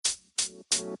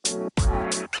I'm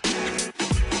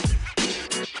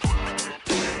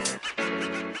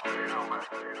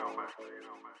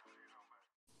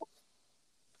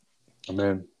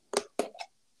in.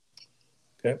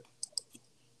 Okay.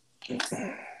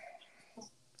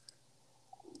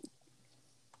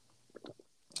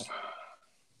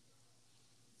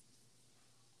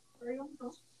 Where are you going to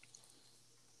go?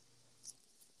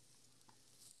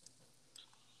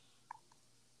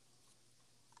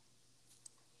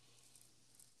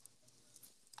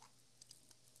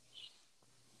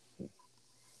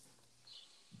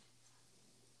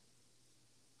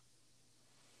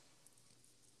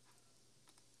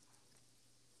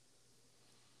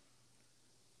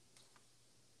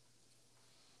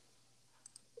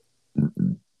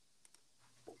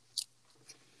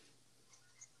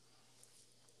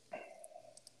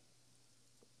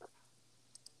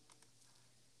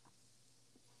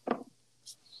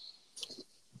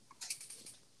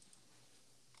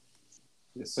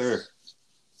 Yes, sir.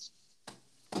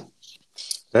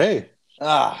 Hey.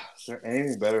 Is there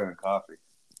anything better than coffee?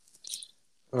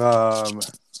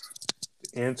 The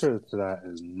answer to that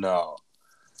is no.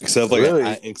 Except Really?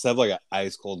 like an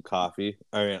ice cold coffee.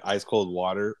 I mean, ice cold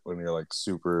water when you're like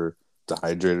super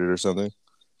dehydrated or something,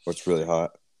 or it's really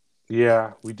hot.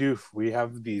 Yeah, we do. We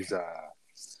have these.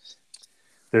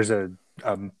 There's a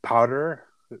powder,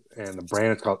 and the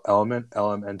brand is called Element,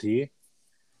 LMNT,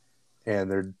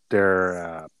 and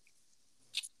they're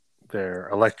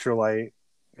electrolyte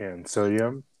and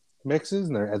sodium mixes,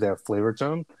 and they have flavor to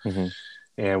them. Mm-hmm.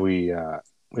 And we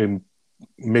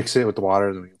mix it with the water,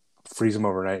 and we freeze them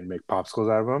overnight and make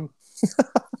popsicles out of them.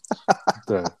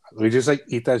 We just like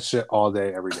eat that shit all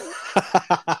day, every day.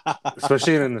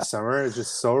 Especially in the summer, it's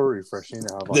just so refreshing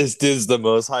to have. Like, This is the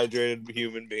most hydrated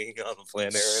human being on the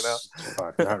planet right now.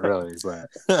 Fuck, not really, but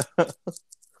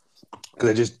because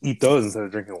I just eat those instead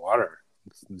of drinking water.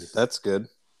 That's good.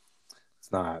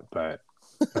 It's not, but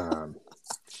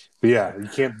yeah, you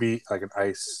can't beat like an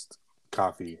iced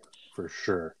coffee for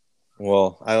sure.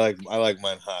 Well, I like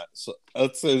mine hot. So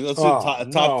let's do top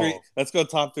no. three. Let's go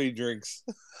top three drinks.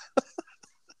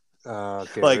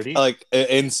 Okay, like ready? like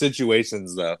in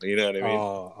situations though, you know what I mean?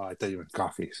 Oh, I thought you meant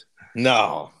coffees.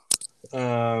 No.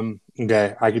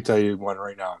 Okay, I can tell you one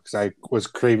right now because I was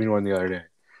craving one the other day.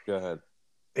 Go ahead.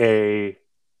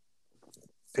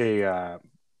 A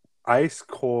ice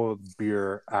cold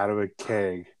beer out of a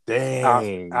keg.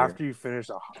 Dang. After you finish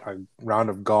a round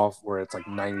of golf where it's like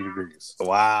 90 degrees.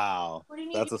 Wow.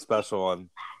 That's a special one.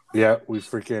 Yeah, we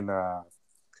freaking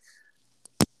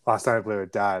last time I played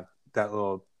with Dad, that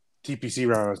little TPC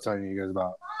round I was telling you guys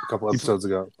about a couple episodes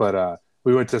ago. But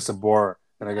we went to Sabor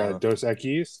and I got a Dos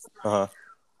Equis.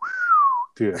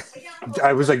 Dude,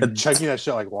 I was like chugging that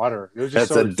shit like water. It was just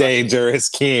that's so a dangerous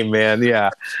game, man. Yeah.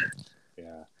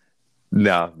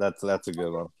 No, that's a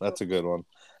good one. That's a good one.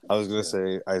 I was gonna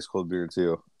say ice cold beer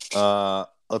too.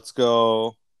 Let's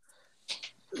go.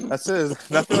 That's it.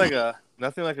 Nothing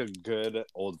like a good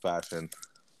old fashioned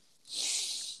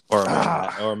or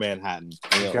a Manhattan.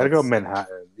 You gotta go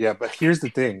Manhattan. Yeah, but here's the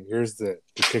thing. Here's the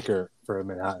kicker for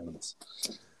Manhattans,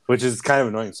 which is kind of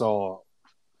annoying. So,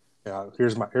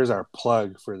 here's our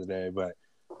plug for the day. But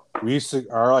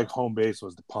our like home base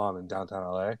was the Palm in downtown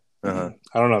LA. I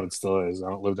don't know if it still is. I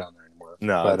don't live down there anymore.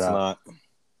 No, but, it's not.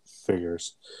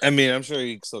 Figures. I mean, I'm sure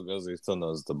he still goes. He still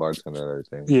knows the bartender and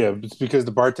everything. Yeah, it's because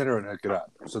the bartender would hook it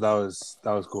up. So that was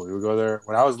cool. We would go there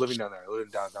when I was living down there. I lived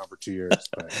in downtown for 2 years.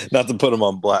 But not to put him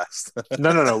on blast.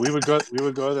 No. We would go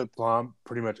to the Palm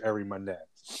pretty much every Monday.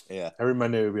 Yeah, every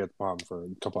Monday we'd be at the Palm for a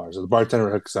couple hours. So the bartender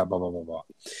would hook us up. Blah blah blah blah.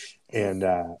 And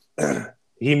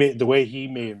the way he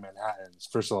made Manhattans.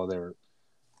 First of all, they were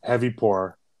heavy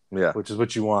pour. Yeah, which is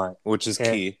what you want. Which is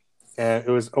key. And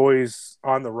it was always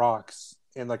on the rocks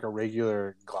in like a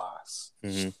regular glass.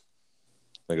 Mm-hmm.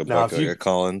 Like a bucket, like a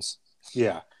Collins.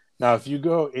 Yeah. Now, if you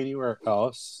go anywhere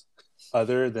else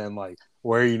other than like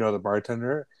where you know the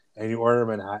bartender and you order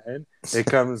Manhattan, it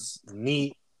comes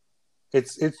neat.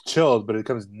 It's chilled, but it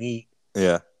comes neat.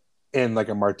 Yeah. In like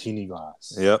a martini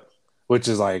glass. Yep. Which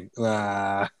is like,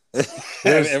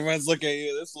 everyone's looking at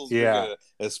you. This was like an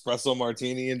espresso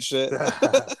martini and shit.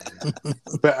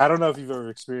 But I don't know if you've ever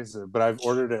experienced it, but I've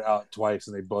ordered it out twice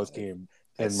and they both came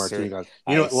in martini glass.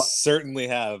 I certainly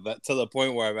have, but to the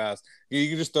point where I've asked, you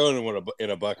can just throw it in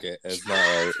a bucket. It's not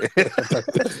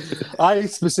right. I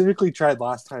specifically tried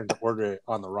last time to order it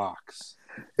on the rocks.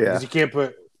 Yeah. Because you can't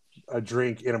put a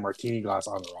drink in a martini glass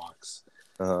on the rocks.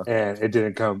 And it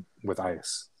didn't come with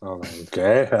ice. I'm like,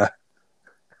 okay.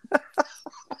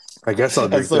 I guess I'll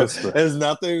drink this. But... There's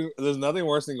nothing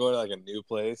worse than going to like a new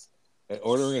place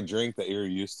ordering a drink that you're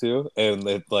used to, and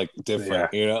it's like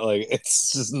different. You know, like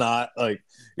it's just not like,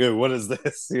 what is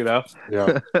this? You know,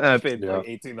 Yeah. I paid Yeah. like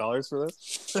 $18 for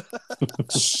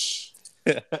this.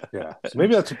 Yeah. So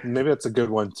maybe that's a good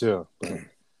one too. But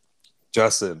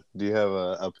Justin, do you have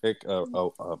a pick,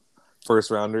 a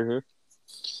first rounder here?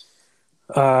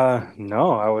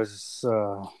 No, I was.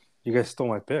 You guys stole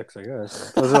my picks. I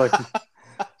guess those are like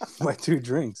my two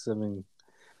drinks. I mean,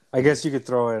 I guess you could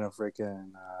throw in a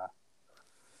freaking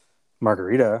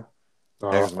margarita.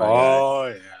 There's my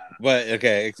oh yeah. But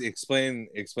okay, explain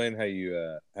how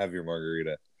you have your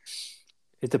margarita.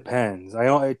 It depends.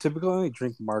 I typically only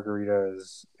drink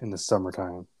margaritas in the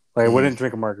summertime. Like I wouldn't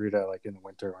drink a margarita like in the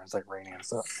winter when it's like raining and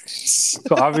stuff.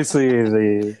 So obviously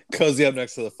the Cozy up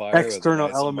next to the fire. external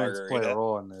with a nice elements play margarita. a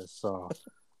role in this. So,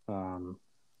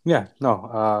 yeah, no.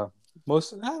 I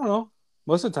don't know.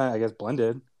 Most of the time, I guess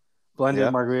blended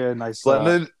Yeah. margarita, nice.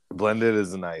 Blended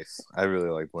is nice. I really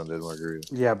like blended margarita.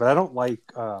 Yeah, but I don't like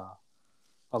a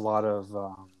lot of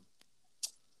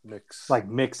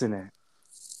mix in it.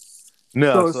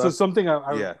 No, So something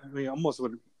yeah. I mean, almost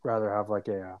would rather have like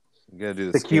a You gotta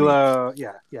do the tequila.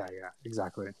 Yeah,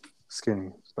 exactly.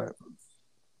 Skinny, but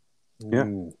yeah.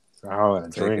 Oh, a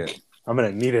Take drink. it. I'm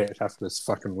gonna need it after this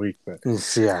fucking week. But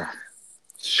Yeah.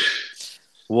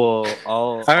 Well,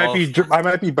 I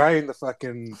might be buying the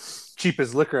fucking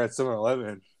cheapest liquor at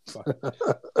 7-Eleven.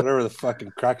 Whatever the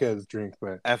fucking crackheads drink.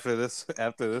 But after this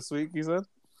week, you said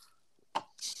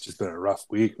it's just been a rough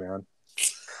week, man.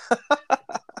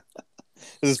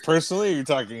 is this personally? Or you're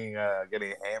talking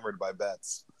getting hammered by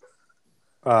bets.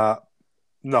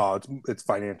 No, it's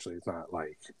financially. It's not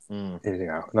like anything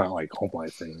out. Not like home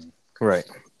life thing. Right.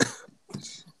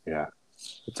 Yeah,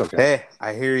 it's okay. Hey,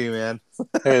 I hear you, man.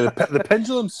 Hey, the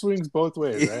pendulum swings both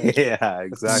ways, right? Yeah,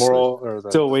 exactly. Moral or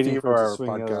Still waiting theme for of it our to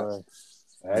swing the other way.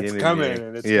 It's coming,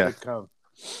 and it's gonna come.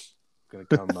 It's gonna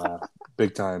come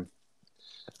big time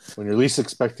when you're least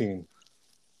expecting.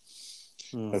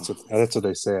 That's what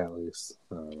they say, at least.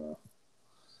 I don't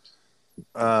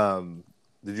know.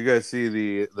 Did you guys see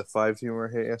the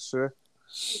 5-teamer hit yesterday?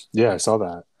 Yeah, I saw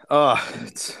that. Oh,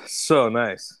 it's so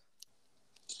nice.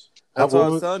 That's what I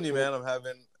was telling you, man. I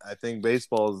think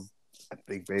baseball's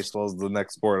the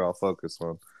next sport I'll focus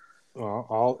on.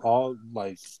 Well, I'll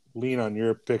like lean on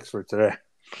your picks for today.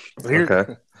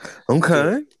 Okay.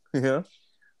 Yeah.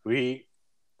 We'll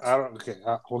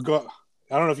go.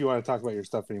 I don't know if you want to talk about your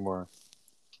stuff anymore.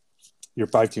 Your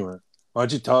 5-teamer. Why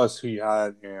don't you tell us who you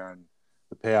had and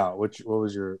the payout? What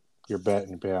was your bet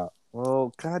and payout?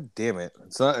 Well, god damn it.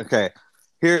 It's not okay.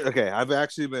 I've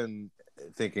actually been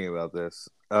thinking about this.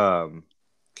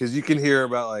 Because you can hear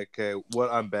about like, okay,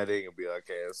 what I'm betting and be like,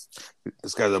 okay,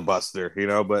 this guy's a buster, you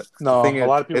know. But no, a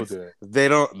lot of people do it. They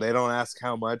don't ask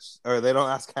how much, or they don't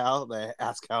ask how. They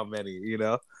ask how many, you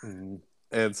know. Mm-hmm.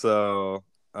 And so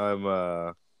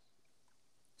I'm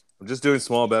just doing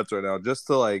small bets right now, just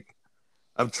to like,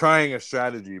 I'm trying a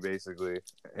strategy basically,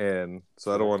 and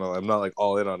so I don't want to. I'm not like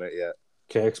all in on it yet.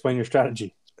 Okay, explain your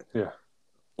strategy. Yeah.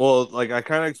 Well, like I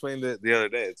kind of explained it the other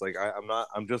day. It's like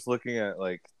I'm just looking at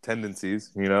like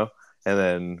tendencies, you know, and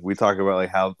then we talk about like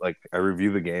how like I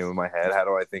review the game in my head. How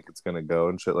do I think it's gonna go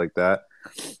and shit like that.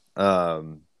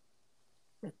 So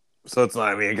it's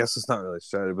not. I mean, I guess it's not really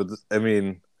strategy, but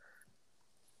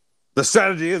the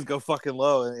strategy is go fucking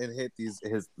low and hit these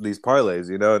parlays,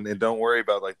 you know, and don't worry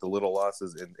about like the little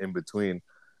losses in between.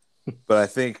 But I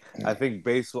think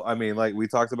baseball. I mean, like we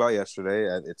talked about yesterday,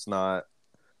 it's not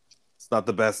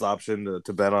the best option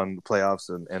to bet on the playoffs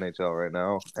in NHL right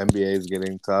now. NBA is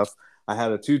getting tough. I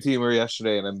had a 2-teamer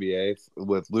yesterday in NBA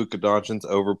with Luka Doncic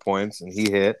over points, and he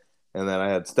hit. And then I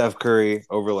had Steph Curry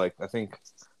over like I think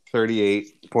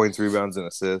 38 points, rebounds, and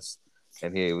assists,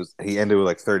 and he ended with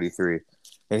like 33.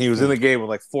 And he was in the game with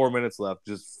like 4 minutes left,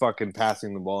 just fucking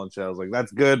passing the ball and shit. I was like,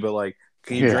 that's good, but like,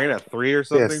 can you drain a 3 or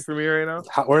something for me right now?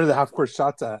 Where are the half-court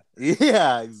shots at?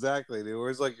 Yeah, exactly, dude.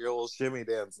 Where's like your little shimmy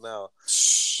dance now?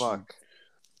 Fuck.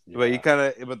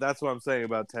 Yeah. But that's what I'm saying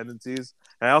about tendencies.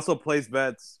 And I also place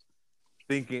bets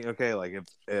thinking, okay, like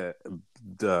if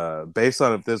based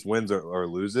on if this wins or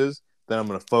loses, then I'm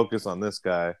gonna focus on this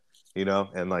guy, you know,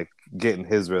 and like getting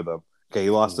his rhythm. Okay, he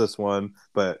lost this one,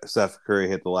 but Steph Curry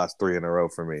hit the last 3 in a row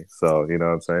for me. So you know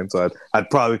what I'm saying. So I'd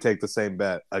probably take the same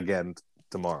bet again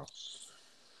tomorrow.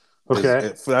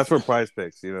 Okay, that's for Prize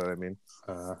Picks. You know what I mean.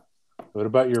 What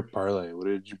about your parlay? What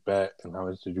did you bet, and how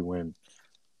much did you win?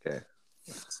 Okay.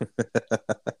 Let's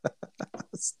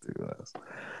do this.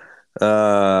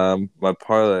 My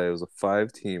parlay was a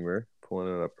 5-teamer.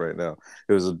 Pulling it up right now.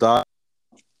 It was a dot.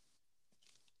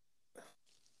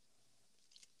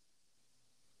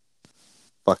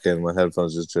 fucking my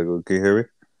headphones just jiggled. Can you hear me?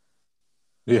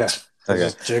 Yeah. Okay.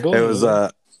 Just jiggle. It was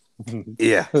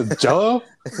yeah. Jello.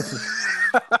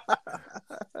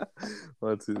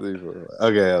 1, 2, 3, 4,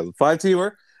 5. Okay,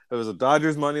 5-teamer. It was a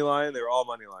Dodgers money line. They were all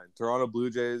money line. Toronto Blue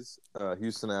Jays,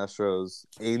 Houston Astros,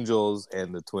 Angels,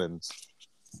 and the Twins.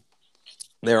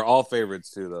 They were all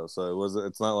favorites too, though. So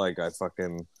it's not like I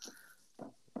fucking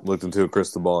looked into a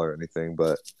crystal ball or anything,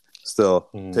 but still,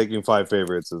 taking 5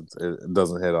 favorites, it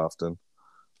doesn't hit often.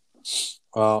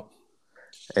 Well,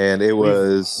 and it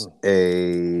was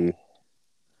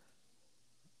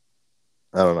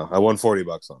I don't know. I won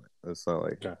 $40 on it. It's not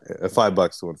like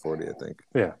 $5 to win 40. I think.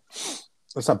 Yeah,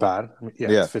 that's not bad. I mean,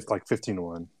 yeah, it's like 15 to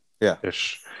 1. Yeah,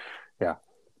 ish. Yeah,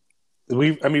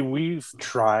 we've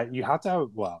tried. You have to have.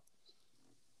 Well,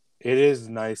 it is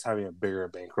nice having a bigger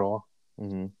bankroll,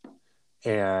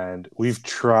 and we've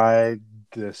tried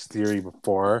this theory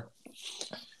before.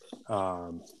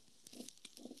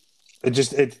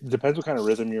 It depends what kind of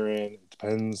rhythm you're in. It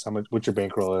depends what your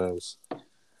bankroll is,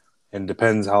 and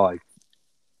depends how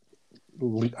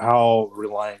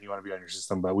reliant you want to be on your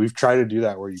system. But we've tried to do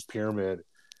that where you pyramid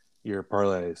your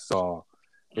parlays. So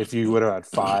if you would have had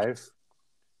 5,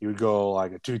 you would go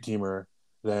like a 2-teamer,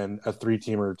 then a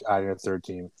 3-teamer adding a 3rd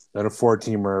team, then a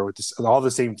 4-teamer with all the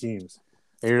same teams,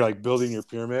 and you're like building your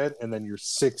pyramid, and then your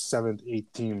 6th, 7th,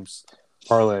 8th teams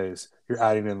parlays, you're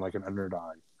adding in like an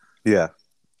underdog. Yeah.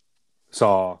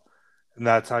 So, and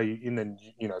that's how you. And then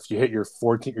if you hit your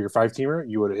 5-teamer,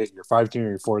 you would have hit your 5-teamer,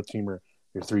 your 4-teamer,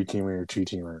 your 3-teamer, your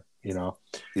 2-teamer.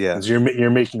 Yeah. So you're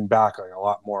making back like a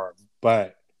lot more.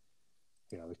 But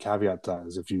the caveat to that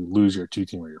is if you lose your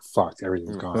 2-teamer, you're fucked.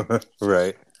 Everything's gone.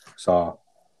 Right. So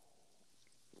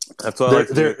that's what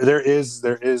there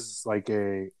is like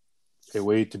a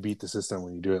way to beat the system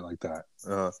when you do it like that.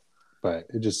 But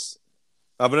it just.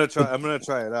 I'm gonna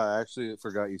try it out. I actually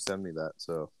forgot you sent me that.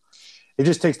 So. It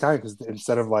just takes time because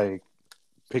instead of like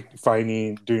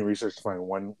doing research to find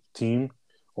one team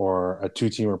or a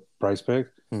 2-teamer price pick,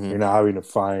 you're now having to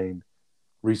find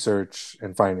research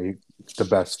and find the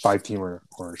best 5-teamer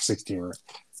or 6-teamer.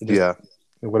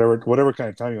 Whatever kind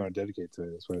of time you want to dedicate to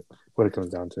it is what it comes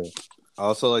down to. I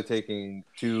also like taking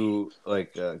 2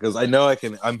 because I know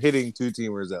I'm hitting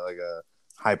 2-teamers at like a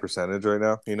high percentage right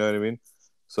now. You know what I mean?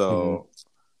 So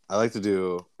I like to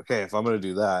do if I'm gonna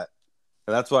do that.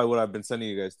 And that's why what I've been sending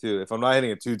you guys too. If I'm not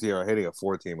hitting a 2-teamer, I'm hitting a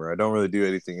 4-teamer. I don't really do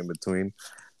anything in between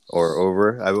or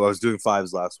over. I was doing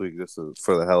 5s last week just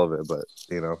for the hell of it, but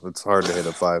it's hard to hit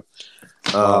a 5.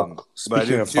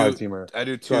 Speaking of 5-teamer, I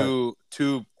do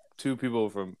two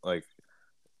people from like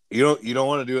you don't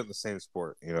want to do it in the same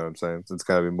sport. You know what I'm saying? It's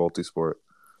got to be multi-sport.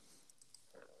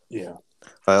 Yeah,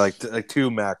 I like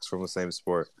 2 max from the same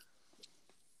sport.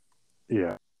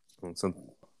 Yeah.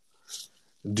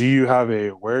 Do you have a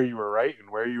where you were right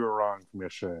and where you were wrong from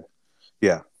yesterday?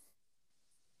 Yeah.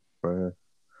 Right.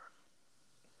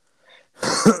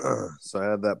 So I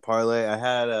had that parlay. I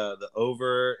had the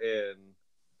over in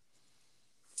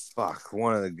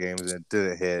one of the games that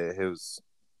didn't hit. It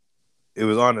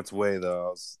was on its way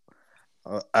though.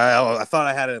 I thought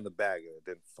I had it in the bag and it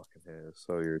didn't fucking hit. It was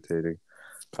so irritating.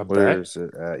 Where is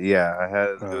it? Yeah, I had.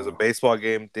 It was a baseball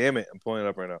game. Damn it! I'm pulling it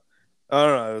up right now. Oh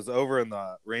no, it was over in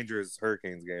the Rangers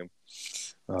Hurricanes game.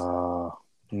 That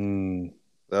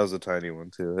was a tiny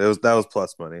one too. That was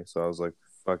plus money, so I was like,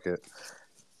 "Fuck it."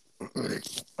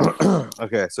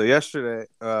 Okay, so yesterday,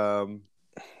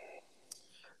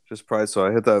 just price. So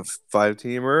I hit that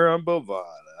 5-teamer on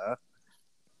Bovada.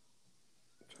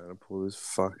 Trying to pull these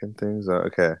fucking things out.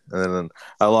 Okay, and then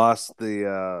I lost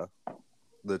the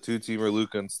 2-teamer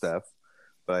Luka and Steph,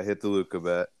 but I hit the Luka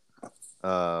bet.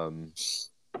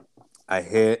 I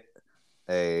hit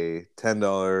a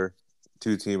 $10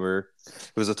 2-teamer.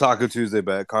 It was a Taco Tuesday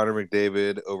bet. Connor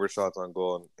McDavid over shots on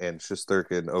goal and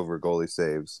Shesterkin over goalie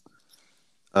saves.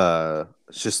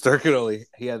 Shesterkin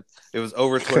it was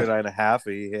over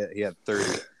 29.5. He had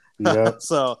 30. Yeah.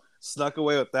 So snuck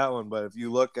away with that one. But if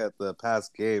you look at the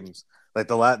past games, like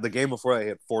the game before that, he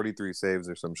had 43 saves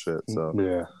or some shit. So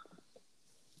yeah.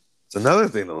 It's another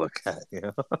thing to look at,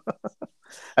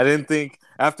 I didn't think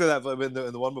after that, but in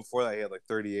the one before that, he had like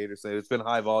 38 or so. It's been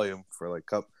high volume for like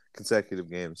consecutive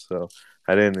games, so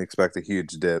I didn't expect a huge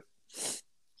dip.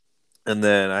 And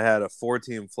then I had a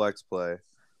 4-team flex play,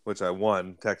 which I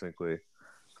won technically.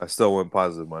 I still won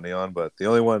positive money on, but the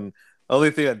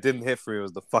only thing that didn't hit for me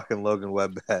was the fucking Logan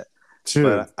Webb bet.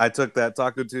 But I took that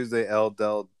Taco Tuesday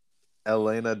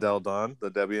Elena Del Don,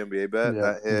 the WNBA bet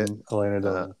that hit. Elena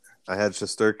Del Don. I had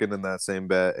Shesterkin in that same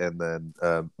bet, and then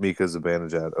Mika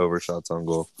Zibanejad over shots on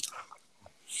goal.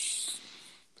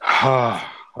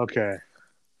 Okay.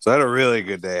 So I had a really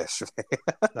good day yesterday.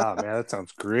 Oh man, that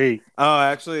sounds great. Oh,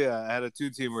 actually, I had a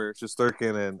 2-teamer,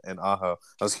 Shesterkin and Aho.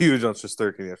 I was huge on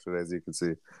Shesterkin yesterday, as you can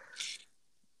see.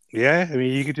 Yeah, I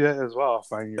mean you could do that as well.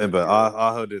 But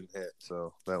Aho didn't hit,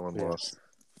 so that one Yeah. lost.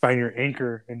 Find your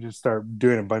anchor and just start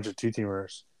doing a bunch of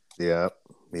 2-teamers. Yeah.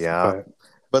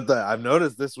 But I've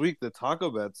noticed this week the taco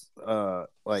bets,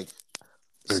 like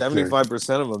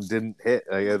 75% of them didn't hit.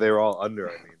 Like, they were all under.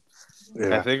 I mean.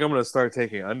 Yeah. I think I'm gonna start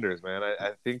taking unders, man.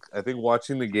 I think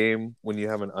watching the game when you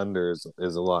have an under is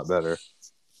a lot better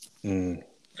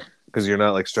because you're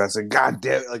not like stressing. God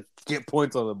damn it! Like get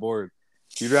points on the board.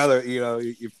 You'd rather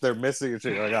if they're missing a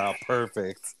shit, you're like, oh,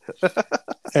 perfect.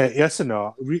 Yes and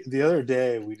no. The other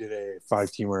day we did a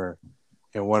 5-teamer,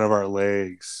 and one of our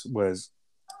legs was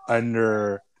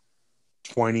under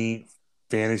 20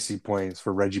 fantasy points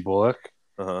for Reggie Bullock.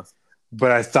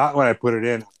 But I thought when I put it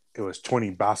in, it was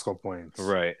 20 basketball points.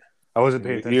 Right. I wasn't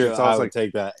paying attention. So I was like,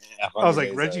 take that. I was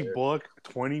like, Reggie Bullock,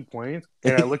 20 points.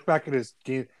 And I looked back at his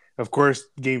game. Of course,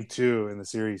 game 2 in the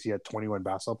series, he had 21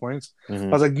 basketball points. I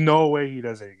was like, no way he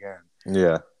does it again.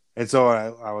 Yeah. And so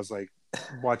I was like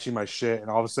watching my shit, and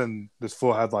all of a sudden this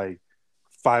fool had like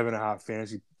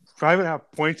 5.5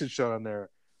 points it showed on there,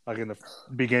 like in the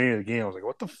beginning of the game. I was like,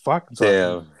 what the fuck? So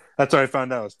Damn. That's what I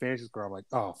found out. It was fantasy score. I'm like,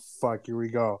 oh fuck, here we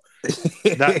go.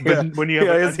 But when you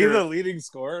have is he the leading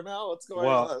scorer now? What's going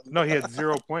on? No, he had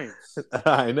 0 points.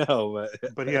 I know,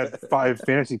 but he had 5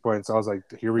 fantasy points. So I was like,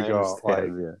 here we go.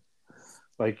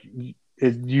 Like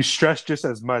you stress just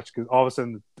as much because all of a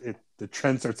sudden the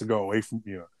trend starts to go away from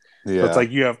you. Yeah, so it's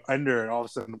like you have under, and all of a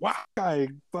sudden, wow, guy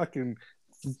fucking,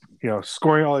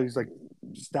 scoring all these like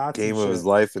stats, game of his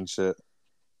life and shit.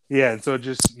 Yeah, and so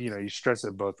just you stress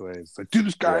it both ways. Like, dude,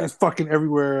 this guy is fucking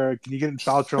everywhere. Can you get in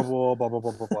foul trouble? Blah blah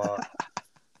blah blah blah.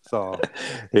 So,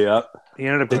 yeah, he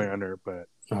ended up going under, but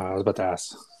I was about to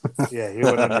ask. Yeah, he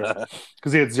went under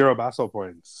because he had 0 basketball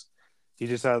points. He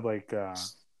just had like a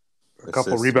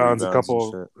couple rebounds, a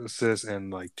couple assists,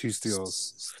 and like 2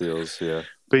 steals. Yeah.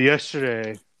 But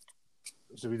yesterday,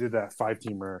 so we did that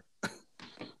 5-teamer.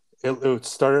 It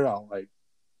started out like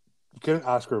you couldn't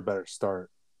ask for a better start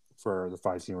for the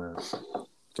 5-teamer.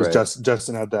 Because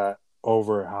Justin had that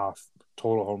over half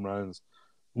total home runs.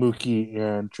 Mookie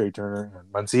and Trey Turner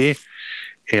and Muncy.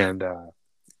 And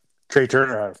Trey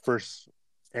Turner had a first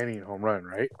inning home run,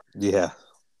 right? Yeah.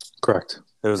 Correct.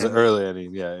 It was an early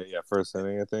inning. Yeah, first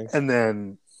inning, I think. And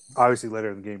then, obviously, later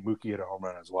in the game, Mookie hit a home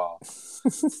run as well.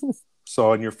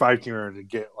 So, in your 5-teamer, to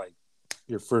get, like,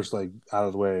 your first, like, out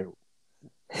of the way.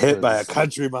 Hit by a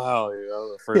country mile,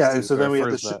 and so then we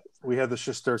had the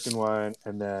Shesterkin one,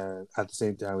 and then at the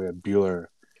same time, we had Bueller.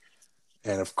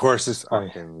 And, of course, this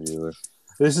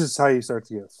is how you start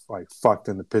to get, like, fucked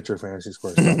in the pitcher fantasy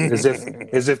score stuff.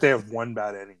 as if they have one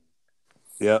bad inning.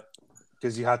 Yep.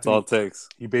 Because you have to. That's all it takes.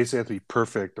 You basically have to be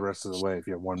perfect the rest of the way if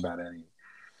you have one bad inning.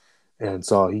 And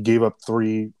so he gave up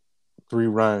three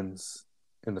runs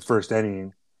in the first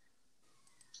inning,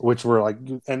 which were like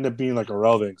end up being like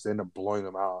irrelevant because they end up blowing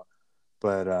them out.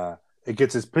 But it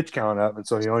gets his pitch count up, and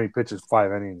so he only pitches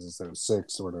 5 innings instead of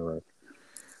 6 or whatever.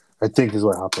 I think is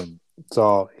what happened.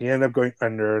 So he ended up going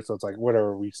under. So it's like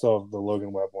whatever. We still have the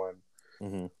Logan Webb one.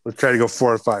 Mm-hmm. Let's try to go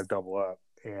 4 or 5 double up,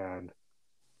 and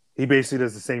he basically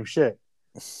does the same shit.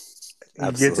 He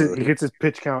gets his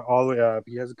pitch count all the way up.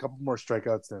 He has a couple more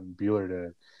strikeouts than Bueller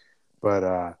did.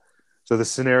 But so the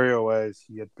scenario was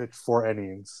he had pitched 4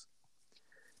 innings.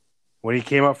 When he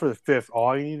came up for the 5th,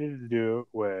 all he needed to do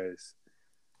was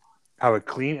have a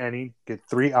clean inning, get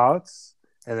 3 outs,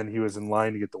 and then he was in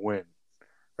line to get the win,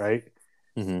 right?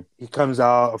 Mm-hmm. He comes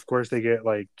out. Of course, they get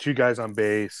like 2 guys on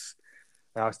base.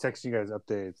 I was texting you guys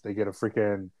updates. They get a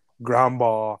freaking ground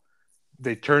ball.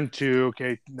 They turn 2.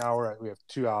 Okay, now we have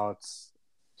 2 outs,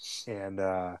 and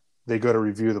they go to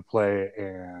review the play,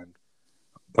 and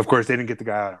of course they didn't get the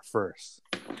guy out at first.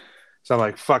 So I'm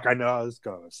like, fuck, I know how this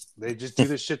goes. They just do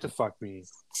this shit to fuck me.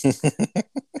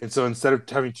 And so instead of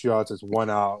having 2 outs, it's 1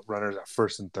 out, runners at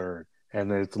first and third, and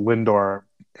then it's Lindor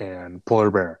and Polar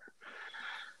Bear.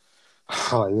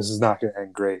 Oh, this is not going to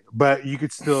end great, but you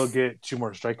could still get 2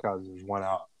 more strikeouts. There's 1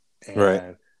 out, and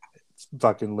right.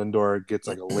 Fucking Lindor gets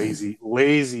like a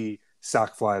lazy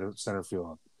sac fly to center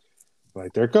field.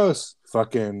 Like there it goes.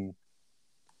 Fucking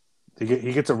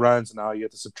he gets a run, so now you have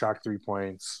to subtract 3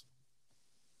 points.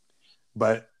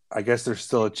 But I guess there's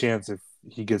still a chance if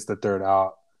he gets the 3rd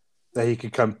out that he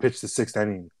could come pitch the 6th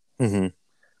inning. Mm-hmm.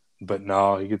 But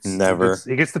no, he gets never.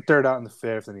 He gets the 3rd out in the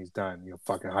 5th, and he's done.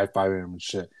 Fucking high fiving him and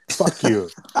shit. Fuck you.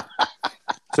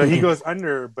 So he goes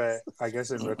under, but I guess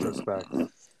in retrospect,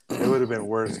 it would have been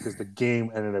worse because the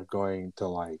game ended up going to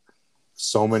like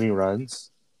so many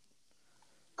runs.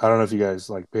 I don't know if you guys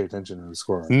like pay attention to the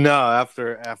score. No,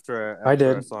 after I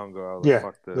did. I saw him go, I was Yeah, like,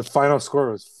 fuck the this. final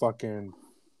score was fucking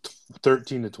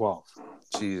 13-12.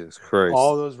 Jesus Christ.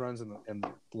 All those runs in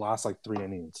the last like 3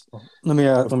 innings. Let me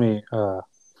add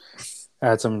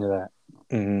something to that.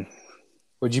 Mm-hmm.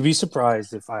 Would you be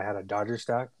surprised if I had a Dodger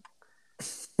stack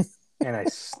and I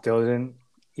still didn't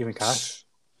even cash?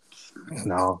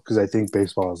 No, because I think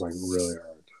baseball is like really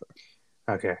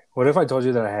hard. Okay. What if I told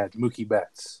you that I had Mookie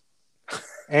Betts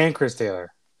and Chris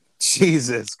Taylor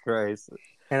Jesus Christ.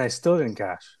 and I still didn't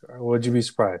cash? Would you be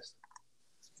surprised?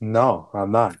 No,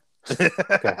 I'm not.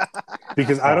 Okay.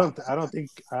 Because I don't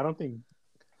think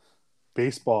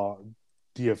baseball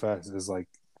DFS is like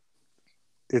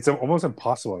it's almost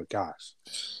impossible to cash.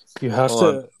 You have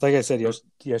Hold to, like I said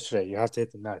yesterday, you have to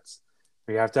hit the nuts.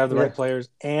 You have to have the right players,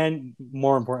 and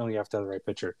more importantly, you have to have the right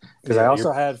pitcher. Because I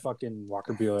also had fucking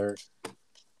Walker Buehler,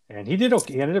 and he did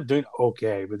okay. He ended up doing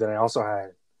okay, but then I also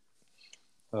had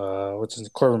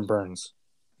Corbin Burns,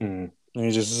 Mm,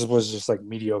 and he was just like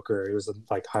mediocre. He was the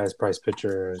like highest priced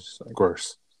pitcher. Like, of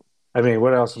course. I mean,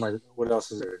 what else is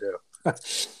there to do?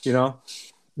 You know?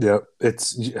 Yep.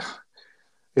 It's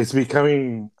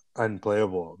becoming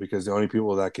unplayable because the only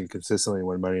people that can consistently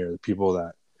win money are the people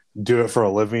that do it for a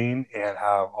living and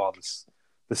have all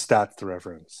the stats to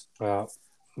reference. Well,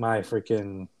 my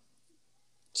freaking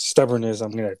stubbornness,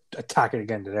 I'm gonna attack it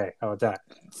again today. How about that?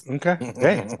 Okay.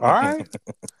 Hey, all right.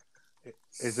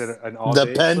 Is it an all The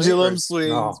pendulum slate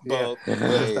swings No. both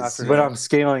Yeah. ways. But I'm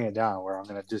scaling it down where I'm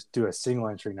gonna just do a single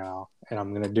entry now, and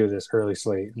I'm gonna do this early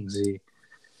slate and see.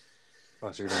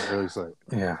 Oh, so you're doing early slate.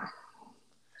 Yeah,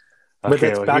 but Okay,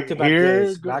 it's well, back to back here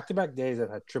days. Back to back days, I've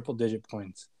had triple digit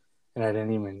points, and I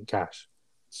didn't even cash.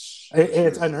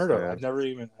 It's unheard of. Yeah. I've never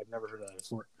heard of that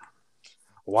before.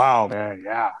 Wow, man.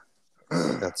 Yeah.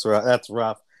 That's right. That's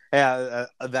rough. Yeah,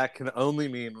 that can only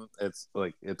mean it's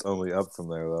only up from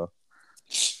there though.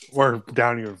 Or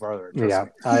down even farther. trust Yeah,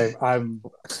 me.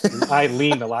 I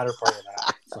lean the latter part of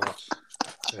that. So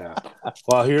Yeah.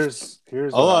 Well, here's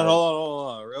Hold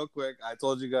on, real quick. I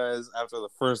told you guys after the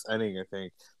first inning, I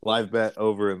think live bet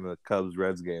over in the Cubs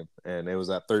Reds game, and it was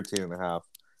at 13.5,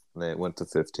 and it went to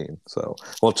 15. So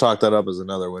we'll chalk that up as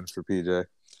another win for PJ.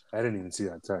 I didn't even see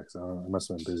that text. I must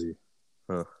have been busy.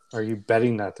 are you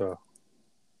betting that though?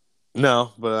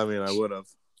 No, but I mean, I would have.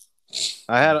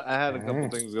 I had a couple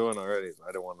things going already.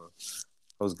 I didn't want to.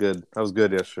 I was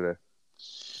good yesterday.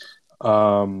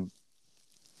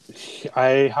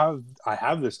 I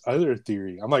have this other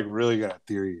theory. I'm like really good at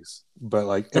theories, but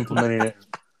like implementing it in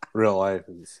real life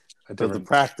is a But the different.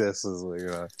 practice is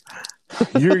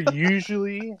You're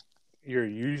usually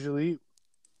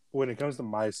when it comes to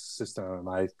my system,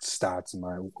 my stats, and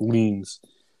my leans,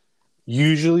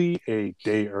 usually a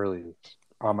day early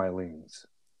on my leans.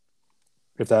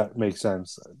 If that makes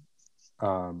sense. Yes. I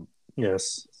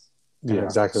know Yeah,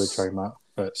 exactly what you're talking about.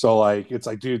 But so like it's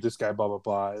like, dude, this guy, blah blah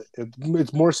blah.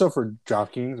 It's more so for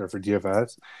DraftKings or for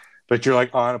DFS, but you're like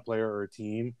on a player or a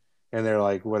team, and they're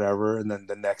like whatever, and then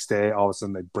the next day, all of a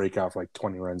sudden they break out for like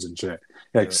 20 runs and shit.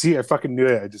 Like, see, I fucking knew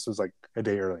it. I just was like a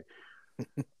day early.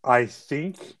 I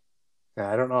think, and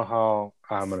I don't know how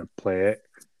I'm gonna play it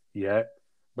yet,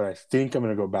 but I think I'm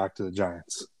gonna go back to the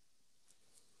Giants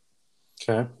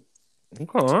okay.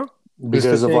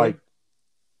 because of pitching? like.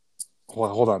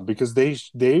 Well, hold on, because they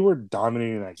were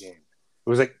dominating that game. It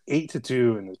was like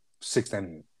 8-2 in the 6th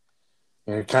inning,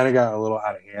 and it kind of got a little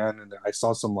out of hand. And I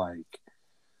saw some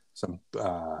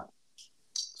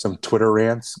Twitter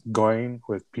rants going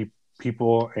with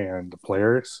people and the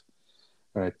players,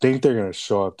 and I think they're gonna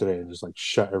show up today and just like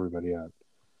shut everybody up.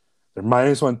 They're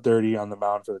minus 130 on the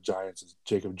mound for the Giants is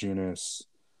Jacob Junis,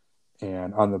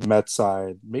 and on the Mets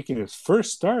side, making his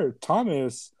first start,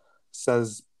 Thomas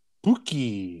says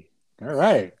Buki. All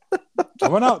right,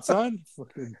 coming out, son.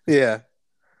 Yeah.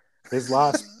 His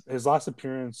last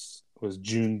appearance was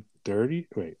June 30.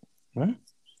 Wait, what?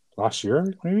 Last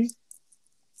year, maybe?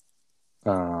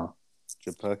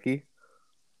 Kentucky.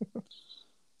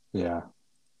 Yeah.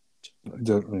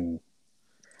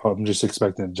 I'm just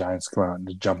expecting the Giants to come out and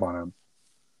just jump on him,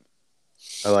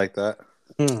 I like that.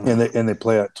 and they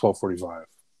play at 12:45.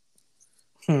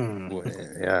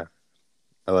 Yeah,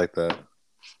 I like that.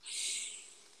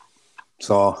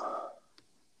 So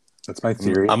that's my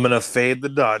theory. I'm gonna fade the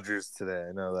Dodgers today.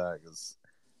 I know that because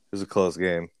it was a close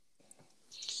game.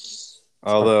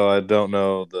 Although I don't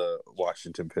know the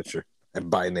Washington pitcher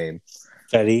by name.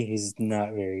 Fetty, he's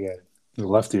not very good. The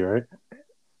lefty, right?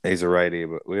 He's a righty,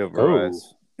 but we have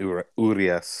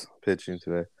Urias pitching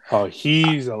today. Oh,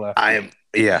 he's a lefty.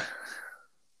 Yeah.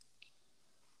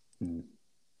 I'm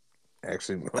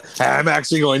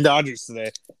actually going Dodgers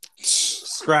today.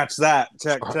 Scratch that.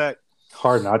 Check.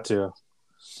 Hard not to.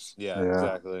 Yeah,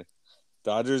 exactly.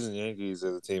 Dodgers and Yankees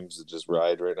are the teams that just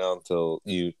ride right now until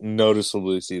you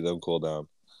noticeably see them cool down.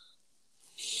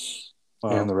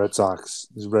 And the Red Sox.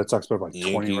 The Red Sox put up like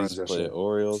 20 Yankees runs play yesterday.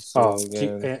 Orioles.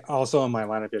 And also in my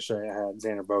lineup yesterday, I had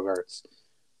Xander Bogaerts.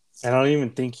 And I don't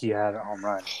even think he had a home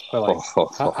run. But like,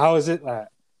 how is it that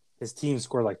his team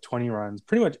scored like 20 runs?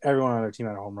 Pretty much everyone on their team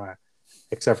had a home run,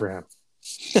 except for him.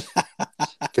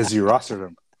 Because you rostered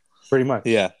him. Pretty much.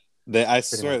 Yeah. I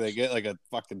swear they get like a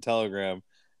fucking telegram.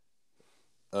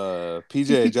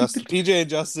 PJ and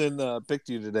Justin picked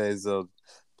you today, so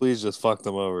please just fuck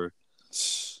them over.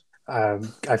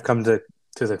 I've come to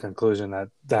the conclusion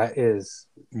that is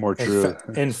more true.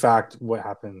 In fact, what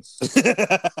happens,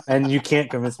 and you can't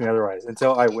convince me otherwise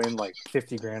until I win like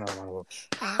 50 grand on one of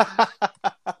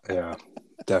them. Yeah,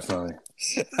 definitely.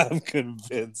 I'm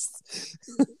convinced.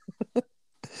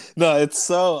 No, it's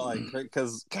so like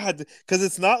because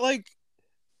it's not like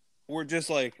we're just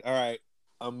like, all right,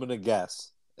 I'm gonna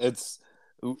guess.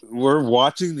 We're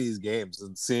watching these games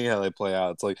and seeing how they play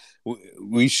out. It's like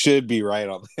we should be right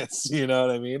on this, you know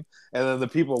what I mean? And then the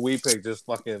people we pick just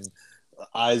fucking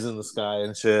eyes in the sky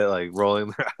and shit, like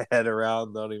rolling their head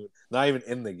around, not even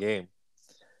in the game.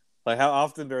 Like how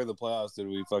often during the playoffs did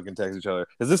we fucking text each other?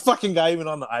 Is this fucking guy even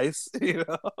on the ice? You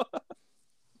know?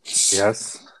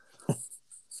 Yes.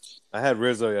 I had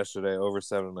Rizzo yesterday over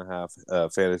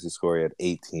 7.5 fantasy score. He had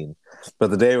 18,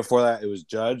 but the day before that it was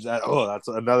Judge. That's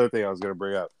another thing I was going to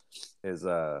bring up. Is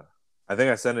I think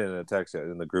I sent it in a text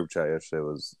in the group chat yesterday.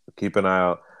 Was keep an eye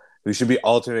out. We should be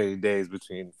alternating days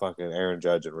between fucking Aaron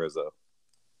Judge and Rizzo,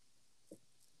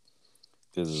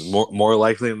 because more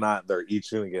likely than not they're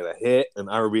each going to get a hit, an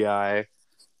RBI,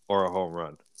 or a home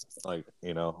run. Like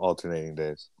alternating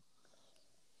days.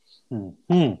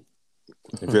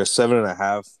 If you're a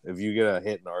 7.5, if you get a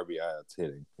hit in RBI, that's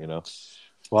hitting,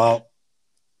 Well,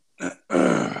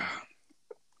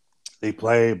 they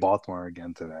play Baltimore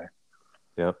again today.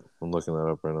 Yep, I'm looking that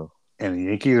up right now. And the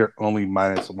Yankees are only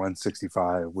minus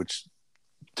 165, which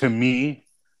to me,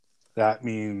 that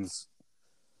means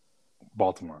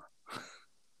Baltimore.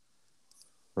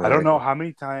 Right. I don't know how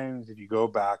many times, if you go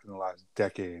back in the last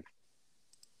decade,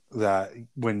 that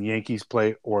when Yankees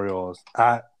play Orioles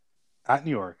at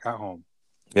New York, at home.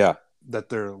 Yeah. That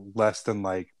they're less than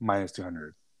like minus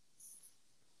 200.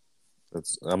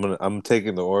 I'm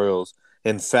taking the Orioles,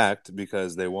 in fact,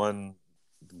 because they won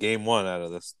game 1 out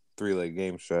of this 3-leg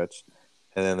game stretch,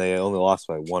 and then they only lost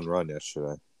by 1 run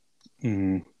yesterday.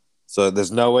 Mm-hmm. So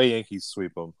there's no way Yankees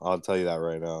sweep them. I'll tell you that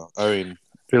right now. I mean,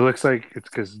 it looks like it's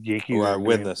because Yankees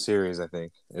win the series, I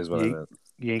think, is what I meant.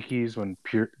 Yankees, when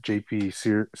JP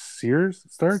Sears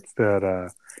starts,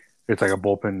 that it's like a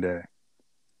bullpen day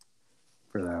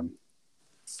for them.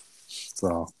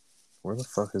 So where the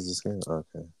fuck is this game?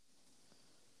 Okay.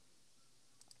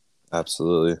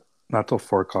 Absolutely. Not till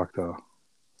 4:00 though.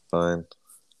 Fine.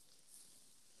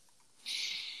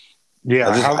 Yeah,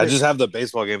 I just have the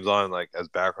baseball games on like as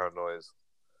background noise.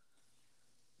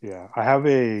 Yeah, I have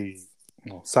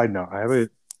side note. I have a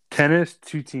tennis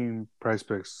 2-team prize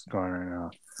picks going right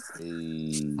now.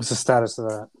 What's the status of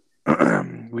that?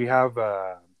 We have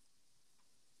the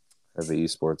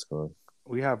esports going.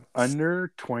 We have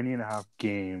under 20.5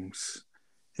 games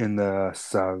in the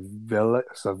Sevilla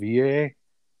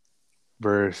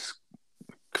versus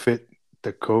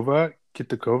Kitakova,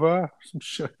 some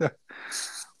shit.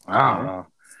 I don't know.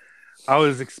 I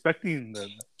was expecting the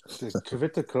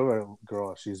Kitakova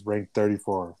girl. She's ranked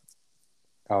 34.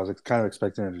 I was kind of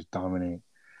expecting her to just dominate.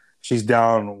 She's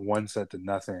down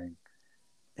 1-0,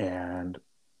 and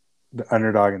the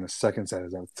underdog in the second set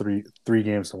is at 3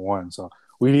 games to 1. So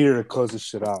we need her to close this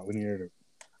shit out. We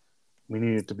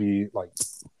need it to be like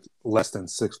less than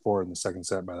 6-4 in the second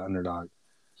set by the underdog.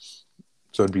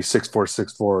 So it'd be 6-4,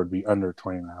 6-4 would be under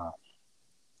 20.5.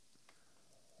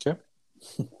 Okay.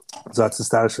 So that's the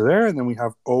status for there. And then we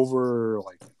have over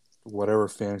like whatever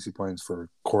fantasy points for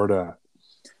Corda.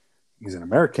 He's an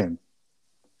American.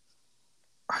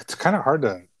 It's kind of hard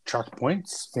to track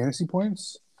points, fantasy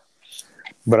points.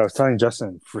 But I was telling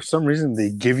Justin, for some reason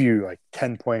they give you like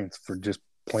 10 points for just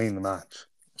playing the match.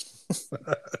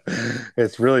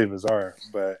 It's really bizarre.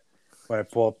 But when I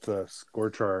pull up the score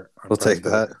chart, we'll take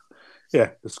that.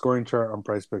 Yeah, the scoring chart on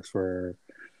Prize Picks for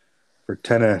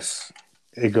tennis,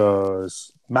 it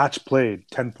goes match played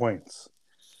 10 points.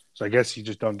 So I guess you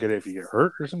just don't get it if you get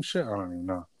hurt or some shit. I don't even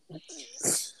know.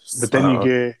 But then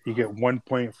you get 1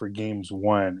 point for games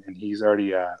won, and he's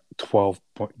already at 12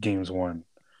 games won.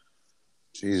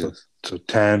 Jesus. So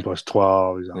 10 plus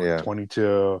 12, he's on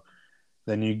 22.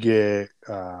 Then you get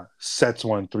sets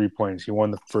won 3 points. He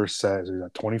won the first set, so he's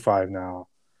at 25 now.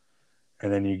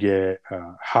 And then you get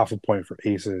half a point for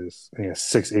aces, and he has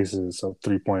 6 aces, so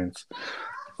 3 points.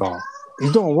 So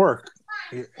he's doing work.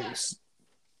 As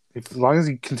long as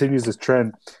he continues this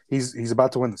trend, he's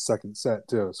about to win the second set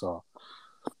too. So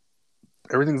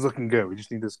everything's looking good. We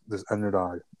just need this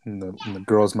underdog in the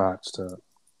girls' match to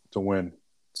win.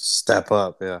 Step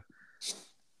up, yeah.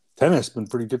 Tennis been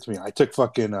pretty good to me. I took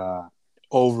fucking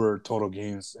over total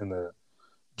games in the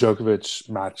Djokovic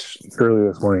match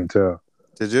earlier this morning too.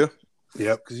 Did you?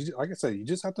 Yep, because like I said, you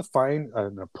just have to find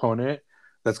an opponent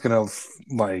that's gonna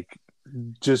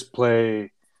just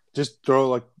throw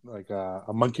like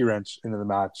a monkey wrench into the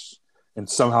match and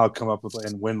somehow come up with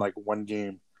and win like one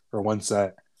game or one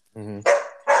set. Mm-hmm.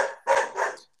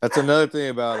 That's another thing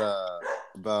about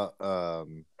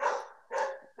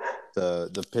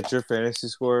the pitcher fantasy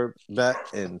score bet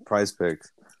in Prize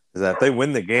Picks is that if they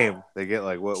win the game, they get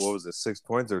like what was it, 6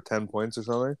 points or 10 points or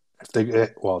something? If they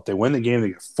win the game, they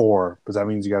get 4, because that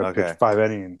means you got to pitch 5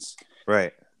 innings.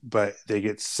 Right. But they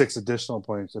get 6 additional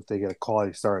points if they get a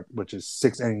quality start, which is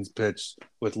 6 innings pitched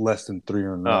with less than 3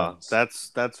 earned runs.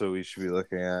 That's what we should be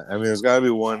looking at. I mean, there's got to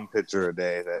be one pitcher a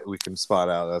day that we can spot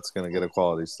out that's going to get a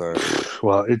quality start.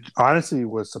 Well, it honestly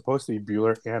was supposed to be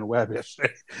Bueller and Webb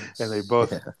yesterday, and they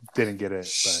both didn't get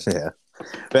it. But. Yeah.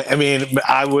 But, I mean,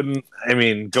 I wouldn't. I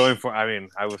mean, I don't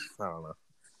know.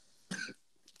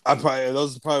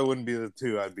 Those probably wouldn't be the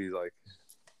two I'd be like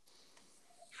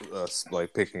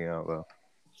picking out though.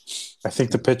 I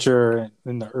think the pitcher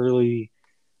in the early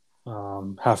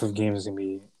half of games is gonna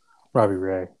be Robbie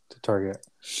Ray to target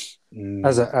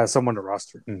as someone to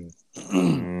roster.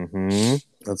 Mm-hmm.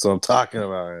 That's what I'm talking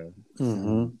about.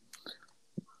 Mm-hmm.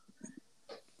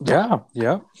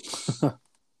 Yeah.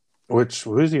 Who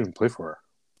does he even play for?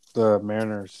 The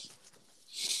Mariners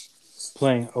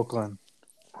playing Oakland.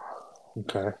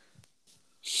 Okay.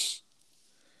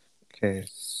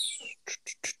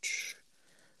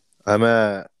 I'm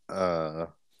at I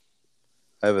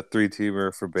have a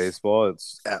 3-teamer for baseball.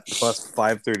 It's at plus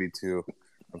 532.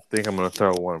 I think I'm gonna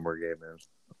throw one more game in.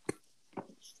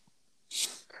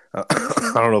 I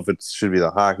don't know if it should be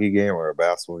the hockey game or a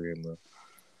basketball game though.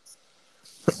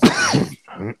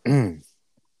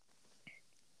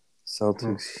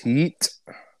 Celtics Heat.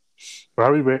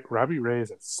 Robbie Ray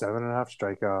is at 7.5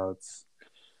 strikeouts.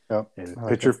 Yep. And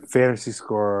pitcher fantasy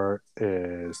score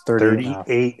is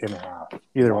 38.5.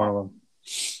 Either one of them.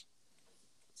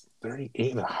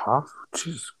 38.5?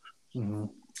 Jeez. Mm-hmm.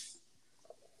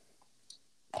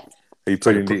 Are you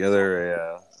putting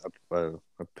together a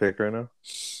pick right now?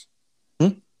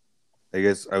 I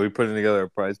guess, are we putting together a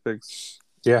Prize Picks?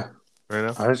 Yeah. Right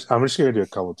now? I'm just going to do a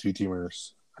couple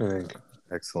 2-teamers, I think.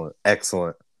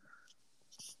 Excellent.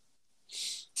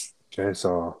 Okay,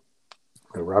 so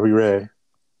Robbie Ray,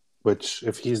 which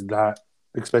if he's not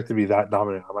expected to be that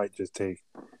dominant, I might just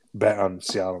bet on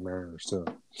Seattle Mariners too.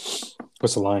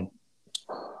 What's the line?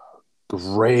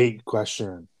 Great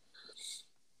question.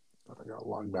 I got a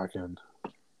long back end.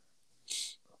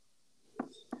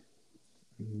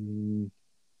 Give me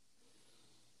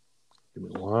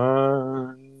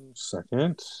 1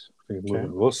 second. I'm moving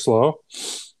a little slow.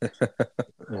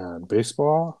 And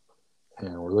baseball.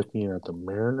 And we're looking at the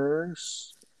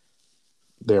Mariners.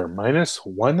 They're minus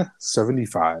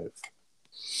 175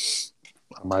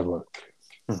 on my book.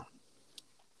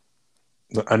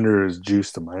 The under is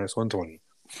juiced to minus 120.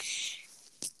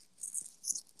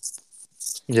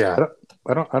 Yeah,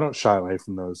 I don't shy away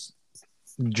from those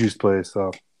juice plays.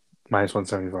 So minus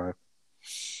 175.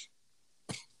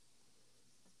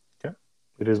 Yeah,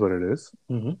 it is what it is.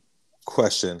 Mm-hmm.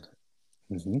 Question.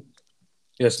 Mm-hmm.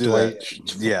 Yes,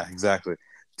 yeah, exactly.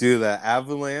 Do the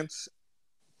Avalanche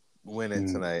win it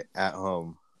tonight at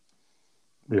home?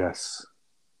 Yes.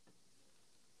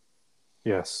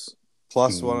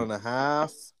 Plus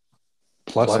 1.5.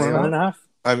 Plus 1.5?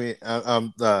 I mean,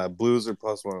 Blues are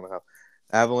plus 1.5.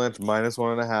 Avalanche minus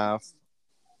 1.5.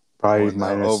 Probably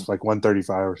minus like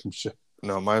 135 or some shit.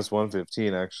 No, minus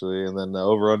 115 actually, and then the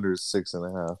over under is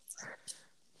 6.5.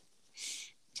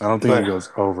 I don't think it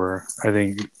goes over. I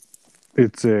think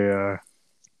it's a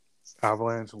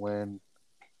Avalanche win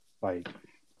like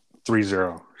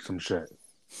 3-0 some shit.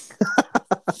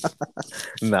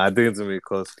 Nah, I think it's gonna be a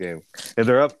close game. And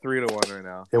they're up 3-1 right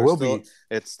now. Be.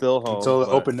 It's still home. Until the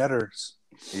open netters.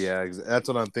 Yeah, that's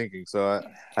what I'm thinking. So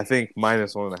I think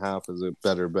minus 1.5 is a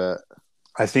better bet.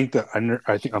 I think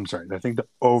the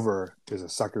over is a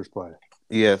sucker's play.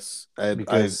 Yes, I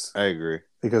agree.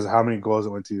 Because how many goals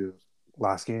it went to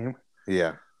last game?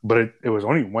 Yeah. But it was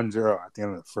only 1-0 at the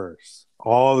end of the first.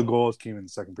 All the goals came in the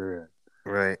second period.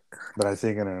 Right. But I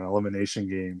think in an elimination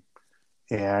game,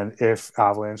 and if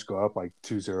Avalanche go up like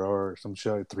 2-0 or some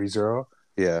shit, like 3-0,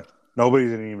 Yeah. nobody's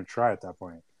going to even try at that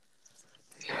point.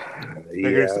 Yeah.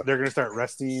 They're gonna start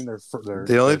resting their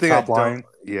The only thing top line.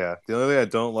 the only thing I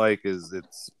don't like is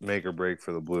it's make or break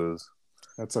for the Blues.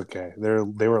 That's okay.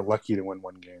 They were lucky to win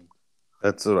one game.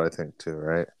 That's what I think too,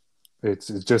 right? It's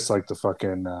just like the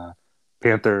fucking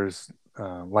Panthers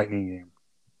Lightning game.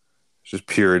 It's just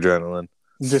pure adrenaline.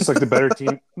 Just like the better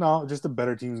team. No, just the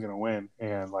better team's gonna win,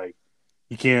 and like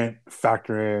you can't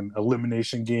factor in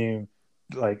elimination game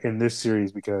like in this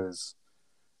series because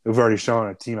we've already shown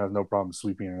a team has no problem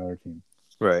sweeping another team.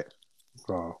 Right.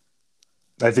 So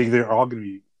I think they're all going to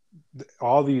be –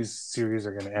 all these series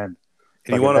are going to end.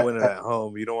 And you want to win it at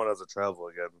home. You don't want us to travel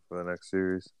again for the next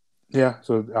series. Yeah,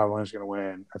 so Avalanche is going to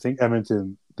win. I think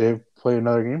Edmonton, they've played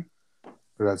another game?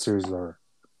 Or that series is over?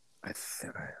 I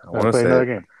want to say another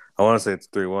game. I want to say it's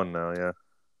 3-1 now, yeah.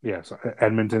 Yeah, so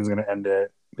Edmonton's going to end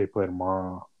it. They play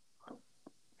tomorrow.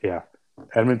 Yeah.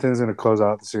 Edmonton's going to close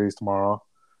out the series tomorrow.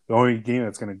 The only game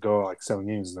that's going to go like 7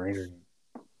 games is the Ranger game.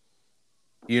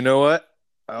 You know what?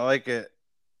 I like it.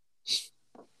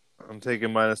 I'm taking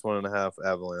 -1.5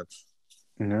 Avalanche.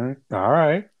 Mm-hmm. All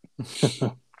right.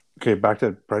 Okay, back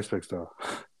to price picks though.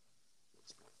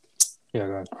 Yeah,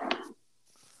 go ahead.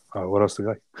 What else do you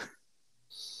like?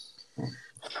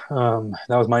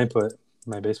 That was my input,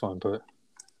 my baseball input.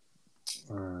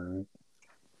 All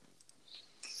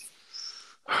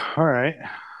right.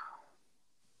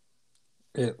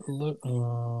 It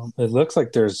looks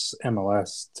like there's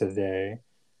MLS today.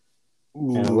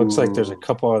 Ooh. And it looks like there's a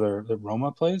couple other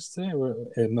Roma plays today.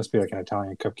 It must be like an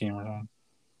Italian Cup game or something.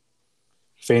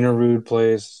 Feyenoord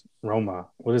plays Roma.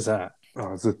 What is that?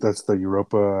 Oh, that's the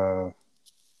Europa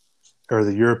or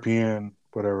the European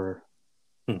whatever.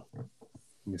 Let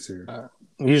me see.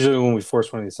 Usually when we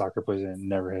force one of these soccer plays in, it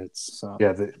never hits. So.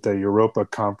 Yeah, the Europa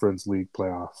Conference League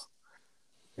playoff.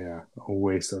 Yeah, a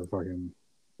waste of fucking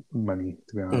money,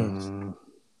 to be honest.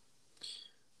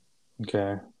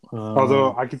 Okay.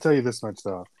 Although I can tell you this much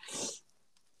though,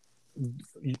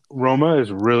 Roma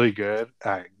is really good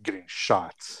at getting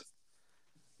shots.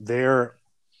 They're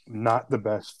not the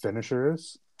best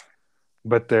finishers,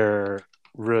 but they're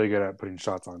really good at putting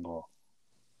shots on goal.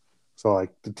 So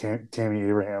like the Tammy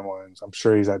Abraham ones, I'm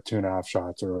sure he's at 2.5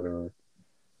 shots or whatever.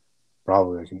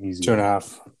 Probably like an easy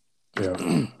 2.5.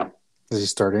 Yeah. Is he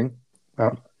starting?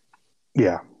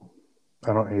 Yeah.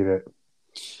 I don't hate it.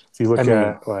 If you look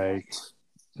at like,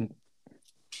 let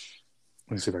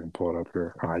me see if I can pull it up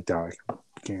here. Oh, I doubt I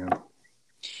can. I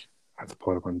have to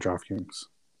pull it up on DraftKings.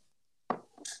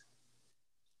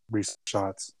 Recent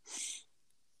shots.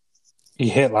 He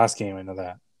hit last game. I know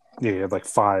that. Yeah, he had like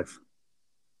 5.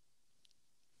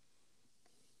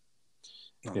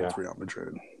 Yeah. That's Real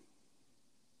Madrid.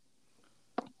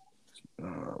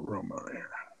 Roma right here.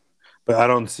 But I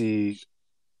don't see.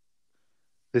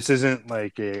 This isn't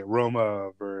like a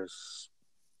Roma versus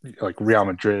like Real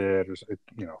Madrid or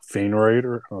Feyenoord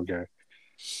or okay.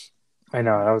 I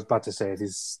know. I was about to say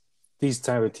these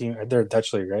type of team. They're a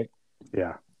Dutch league, right?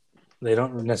 Yeah. They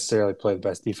don't necessarily play the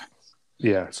best defense.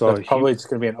 Yeah. So it's probably just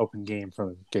going to be an open game from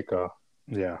the get go.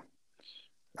 Yeah,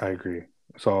 I agree.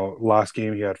 So last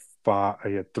game he had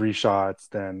 3 shots,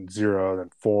 then 0, then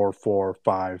 4, 4,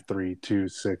 5, 3, 2,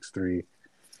 6, 3.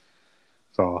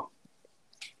 So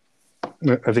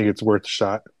I think it's worth a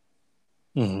shot.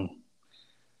 Mm-hmm.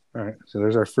 All right, so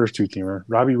there's our first 2-teamer.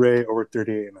 Robbie Ray over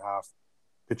 38.5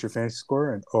 pitcher fantasy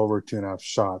score and over 2.5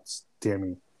 shots.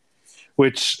 Dammy,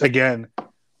 which again,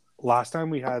 last time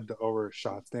we had the over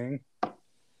shots thing,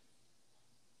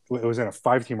 it was in a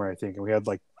 5-teamer, I think, and we had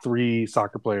like 3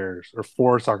 soccer players or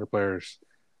 4 soccer players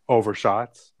over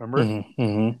shots. Remember? Mm-hmm.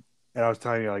 Mm-hmm. And I was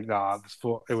telling you like, nah,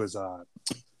 it was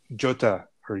Jota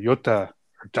or Jota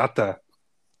or Jota.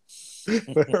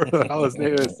 Whatever the hell his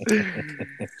name is.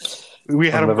 We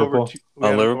had him Liverpool.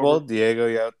 On Liverpool,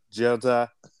 Diego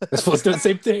Jota. They're supposed to do the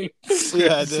same thing.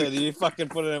 Yeah, dude. You fucking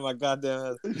put it in my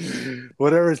goddamn head.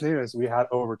 Whatever his name is, we had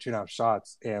over 2.5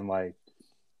 shots. And like,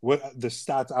 what the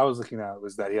stats I was looking at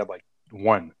was that he had like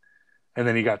 1. And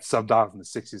then he got subbed off in the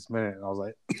 60th minute. And I was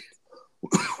like,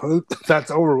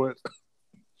 that's over with.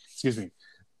 Excuse me.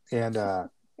 And all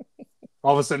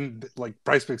of a sudden, like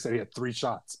Price Pick said he had 3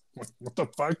 shots. What the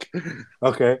fuck?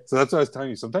 Okay, so that's what I was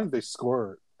telling you. Sometimes they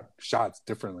score shots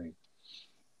differently,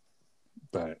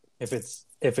 but if it's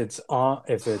and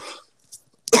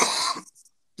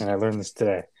I learned this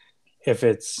today. If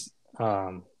it's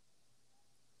the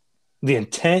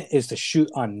intent is to shoot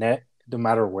on net, no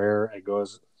matter where it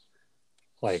goes,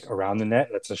 like around the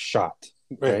net, that's a shot,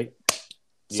 right?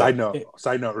 Side note,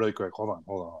 really quick. Hold on.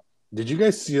 Did you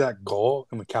guys see that goal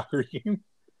in the Calgary game?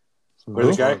 Where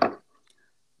the guy,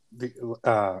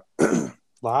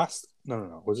 last?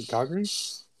 No. Was it Calgary?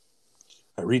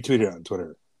 I retweeted it on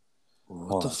Twitter.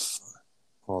 Hold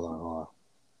on.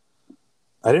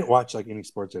 I didn't watch like any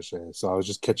sports yesterday, so I was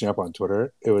just catching up on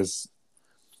Twitter. It was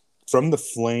from the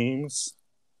Flames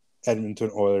Edmonton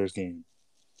Oilers game.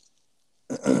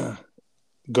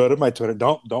 Go to my Twitter.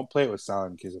 Don't play it with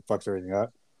sound because it fucks everything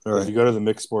up. If you go to the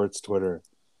Mixed Sports Twitter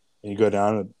and you go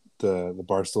down to the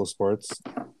Barstool Sports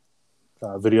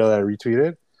video that I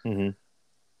retweeted,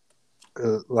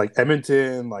 like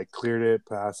Edmonton like cleared it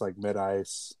past like mid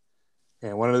ice,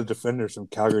 and one of the defenders from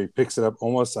Calgary picks it up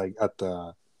almost like at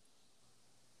the.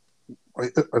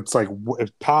 It's like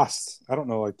it passed. I don't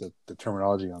know like the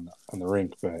terminology on the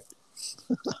rink, but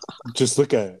just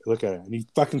look at it, and he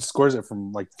fucking scores it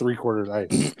from like 3/4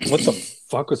 ice. What the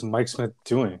fuck was Mike Smith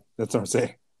doing? That's what I'm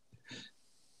saying.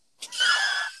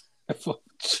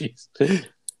 Jeez.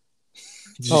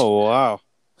 Oh wow!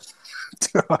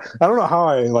 I don't know how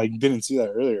I like didn't see that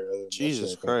earlier.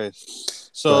 Jesus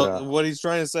Christ! So what he's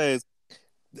trying to say is,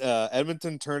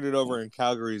 Edmonton turned it over in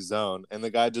Calgary's zone, and the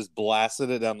guy just blasted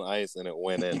it down the ice, and it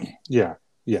went in.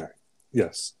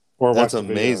 Yes. Or that's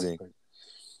amazing.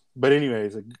 But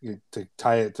anyways, to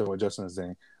tie it to what Justin is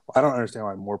saying, I don't understand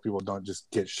why more people don't just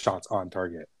get shots on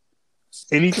target.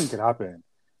 Anything can happen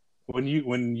when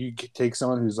you take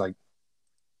someone who's like,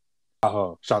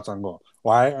 shots on goal.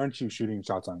 Why aren't you shooting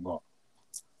shots on goal?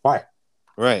 Why?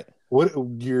 Right. What?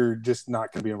 You're just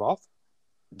not going to be involved?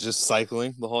 Just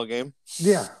cycling the whole game?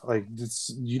 Yeah, like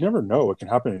you never know what can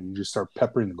happen, and you just start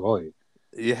peppering the goalie.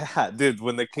 Yeah, dude.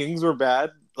 When the Kings were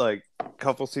bad, like a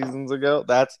couple seasons ago,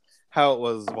 that's how it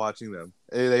was watching them.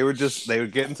 They would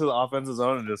get into the offensive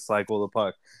zone and just cycle the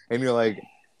puck, and you're like,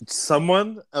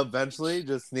 someone eventually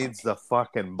just needs to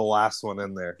fucking blast one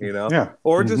in there, you know? Yeah.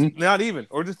 Or just not even,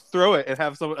 or just throw it and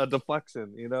have a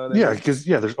deflection, you know? Yeah, because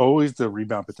there's always the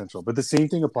rebound potential, but the same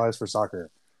thing applies for soccer.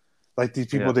 Like these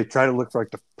people, they try to look for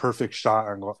like the perfect shot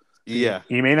on goal. Yeah,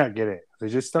 you may not get it. They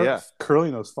just start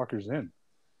curling those fuckers in.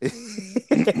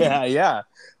 yeah.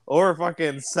 Or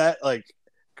fucking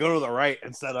go to the right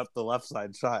and set up the left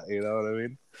side shot. You know what I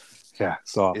mean? Yeah.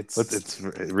 So it's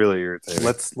really irritating.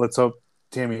 Let's hope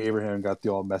Tammy Abraham got the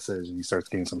old message and he starts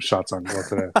getting some shots on goal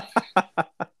today.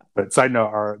 But side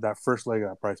note, that first leg of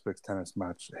that Prize Picks tennis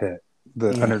match hit.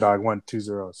 The underdog won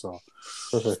 2-0. So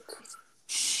perfect.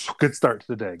 Good start to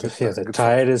the day. The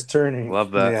tide is turning.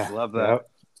 Love that. Yeah. Love that.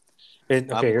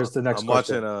 Yep. Here's the next I'm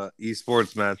question. watching a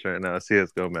esports match right now, a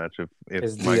CSGO match.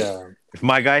 If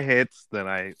my guy hits, then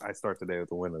I start the day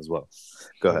with a win as well.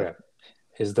 Go ahead.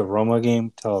 Is the Roma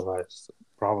game televised?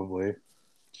 Probably.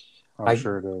 I'm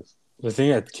sure it is. The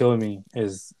thing that's killing me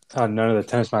is none of the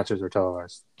tennis matches are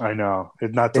televised. I know.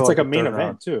 It's like a main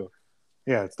event, too.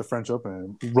 Yeah, it's the French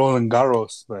Open. Roland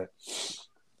Garros, but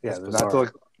yeah,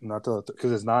 not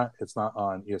because it's not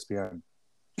on ESPN.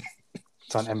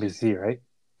 It's on NBC, right?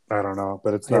 I don't know,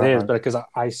 but it's not. It is, but because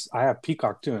I have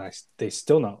Peacock too, and they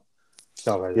still know.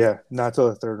 Yeah, not till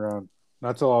the third round.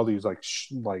 Not till all these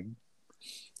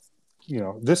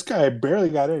this guy barely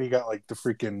got in. He got like the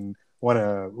freaking won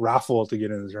a raffle to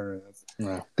get in the tournament.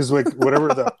 Because like whatever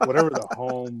the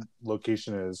home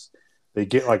location is, they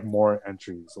get like more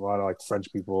entries. A lot of like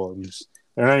French people, and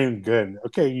they're not even good.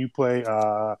 Okay, you play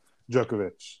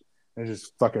Djokovic, and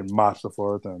just fucking mop the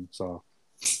floor with them. So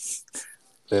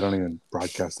they don't even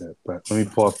broadcast it. But let me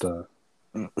pull up the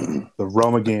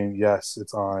Roma game. Yes,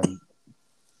 it's on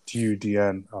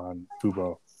TUDN on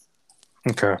Fubo.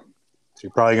 Okay, so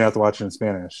you're probably gonna have to watch it in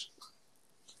Spanish.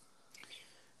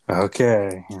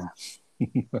 Okay. Yeah.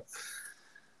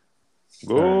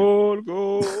 Goal.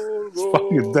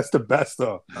 That's the best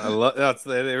though. I love it.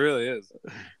 Really is.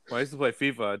 When I used to play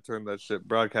FIFA, I'd turn that shit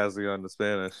broadcasting on to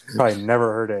Spanish. Probably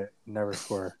never heard it. Never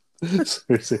score.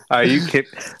 Are you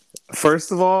kidding?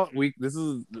 First of all,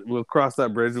 we'll cross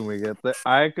that bridge when we get there.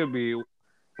 I could be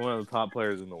one of the top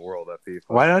players in the world at FIFA.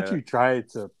 Why don't you try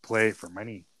to play for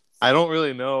money? I don't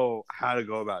really know how to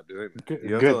go about doing it.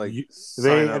 You have to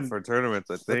sign up for tournaments,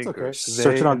 I think. That's okay.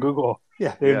 Search it on Google.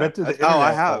 Yeah, they invented the internet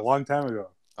I have a long time ago.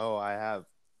 Oh, I have.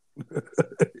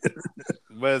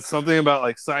 But it's something about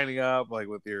like signing up, like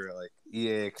with your like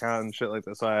EA account and shit like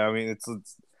that. So I mean, it's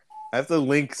I have to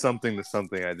link something to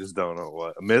something. I just don't know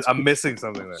what. I'm missing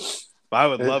something there. But I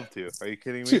would love to. Are you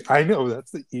kidding me? I know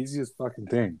that's the easiest fucking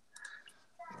thing.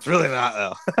 It's really not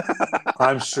though.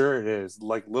 I'm sure it is.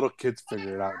 Like little kids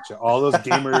figure it out. All those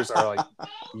gamers are like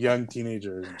young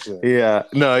teenagers and shit. Yeah.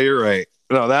 No, you're right.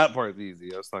 No, that part's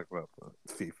easy. I was talking about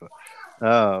FIFA.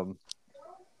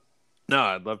 No,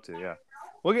 I'd love to. Yeah.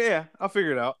 Well, yeah, I'll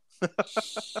figure it out.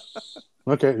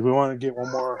 Okay, do we want to get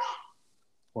one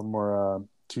more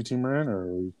two-teamer in,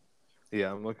 or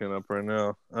Yeah, I'm looking up right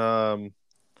now.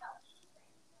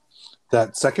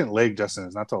 that second leg, Justin,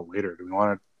 is not till later. Do we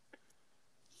want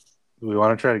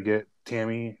to try to get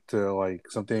Tammy to like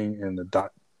something in the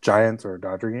Giants or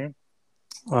Dodger game?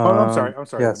 Oh, I'm sorry.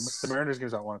 Yes. The Mariners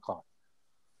game's at 1:00,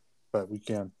 but we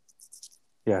can.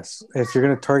 Yes. If you're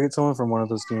going to target someone from one of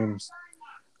those games,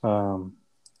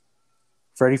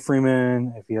 Freddie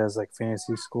Freeman, if he has like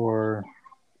fantasy score.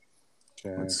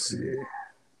 Okay. Let's see.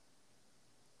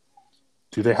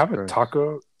 Do they have a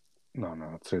taco?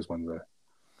 No, today's Wednesday.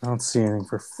 I don't see anything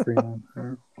for Freeman.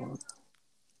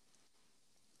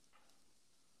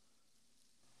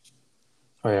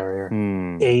 Oh, yeah, right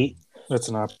here. 8, that's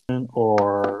an option,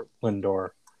 or Lindor.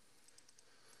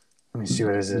 Let me see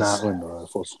what it is. Not Lindor.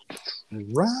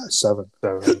 7.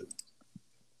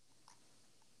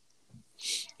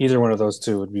 Either one of those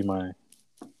two would be my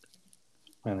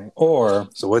name. Or,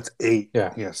 So what's 8?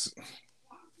 Yeah. Yes.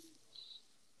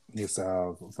 Yes,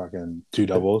 fucking 2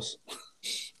 doubles.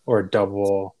 or a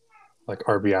double, like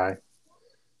RBI,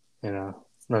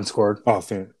 run scored. Oh,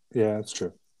 yeah, that's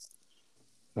true.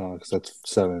 No, because that's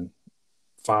 7.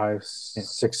 5,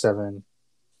 6, 7,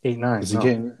 8, 9. Is he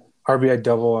getting? RBI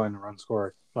double and run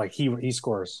scored? Like he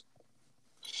scores.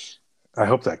 I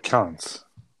hope that counts.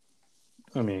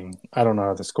 I mean, I don't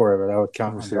know the score of it. That would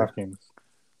count on Sure. DraftKings.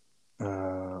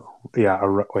 Yeah.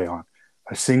 Wait on.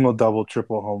 A single, double,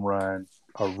 triple, home run,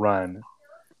 a run.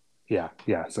 Yeah.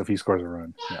 So if he scores a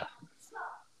run, yeah.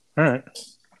 All right.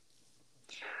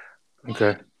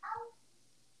 Okay.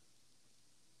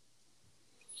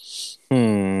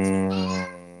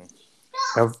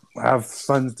 I have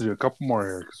fun to do a couple more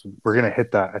here because we're gonna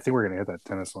hit that. I think we're gonna hit that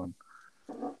tennis one.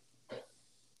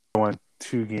 Won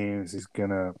 2 games. He's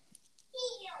gonna.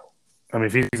 I mean,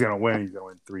 if he's gonna win, he's gonna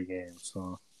win 3 games.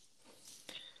 So,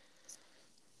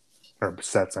 or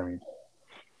sets. I mean,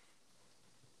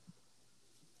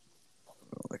 I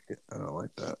don't like it. I don't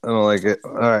like that. I don't like it.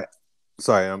 All right.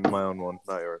 Sorry, I'm my own one,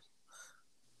 not yours.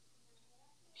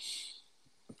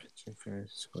 Pitching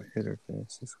fantasy score, hitter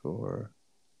fantasy score.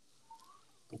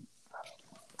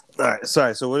 All right.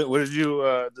 Sorry. So what did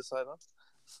you decide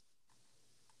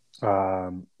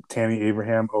on? Tammy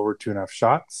Abraham over 2.5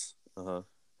 shots. Uh-huh.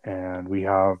 And we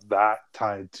have that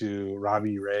tied to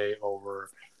Robbie Ray over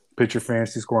pitcher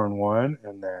fantasy score in 1,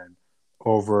 and then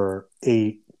over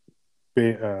 8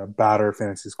 batter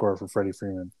fantasy score for Freddie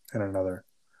Freeman in another.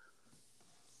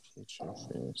 Pitcher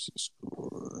fantasy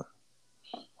score.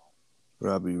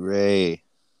 Robbie Ray.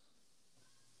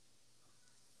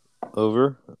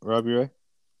 Over Robbie Ray?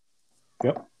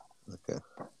 Yep. Okay.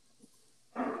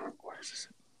 Where is this?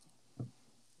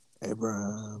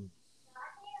 Abraham.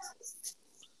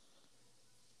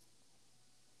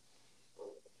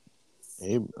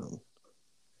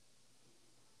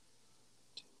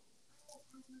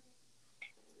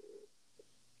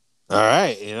 All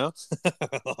right,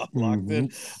 locked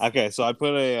in. Okay, so I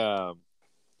put a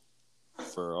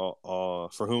for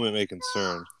whom it may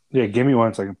concern. Yeah, give me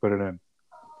one so I can put it in.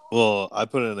 Well, I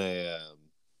put in a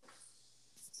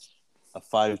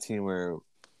 5-teamer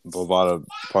Bovada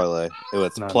parlay. It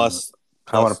was plus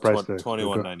I want a price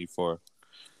 21.94.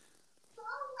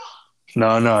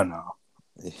 No.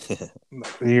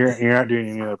 You're not doing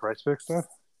any other price pick stuff?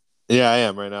 Yeah, I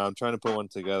am right now. I'm trying to put one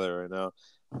together right now.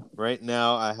 Right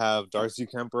now, I have Darcy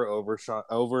Kemper over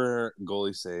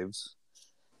goalie saves,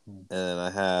 and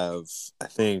I have, I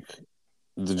think,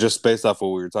 just based off what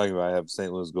we were talking about, I have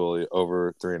St. Louis goalie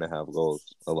over 3.5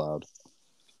 goals allowed.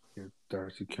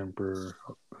 Darcy Kemper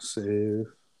save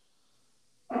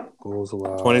goals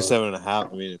allowed 27.5.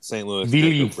 I mean, it's St. Louis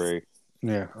take a break.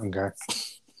 Yeah, okay.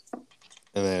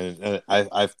 And then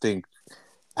I think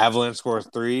Avalanche scores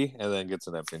 3 and then gets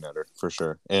an empty netter for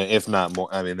sure. And if not more,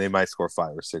 I mean, they might score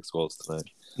 5 or 6 goals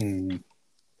tonight.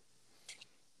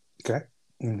 Okay.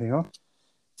 Anything else?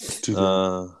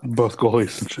 Both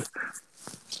goalies and shit.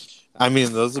 I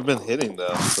mean, those have been hitting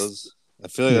though. I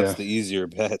feel like that's the easier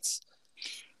bets.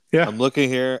 Yeah. I'm looking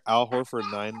here. Al Horford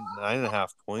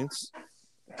 9.5 points.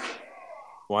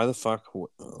 Why the fuck?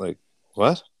 Like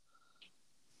what?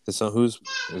 So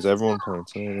is everyone playing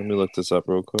tonight? Let me look this up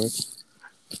real quick. It's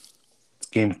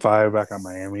game 5 back on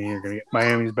Miami. You're gonna get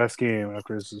Miami's best game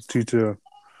after this is 2-2.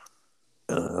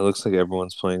 It looks like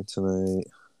everyone's playing tonight.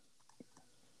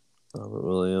 Robert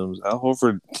Williams, Al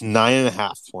Horford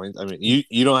 9.5 points. I mean,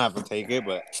 you don't have to take it,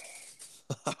 but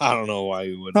I don't know why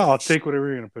you wouldn't. No, I'll take whatever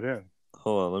you're gonna put in.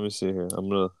 Hold on, let me see here.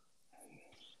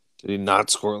 Did he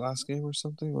not score last game or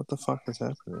something? What the fuck is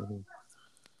happening here?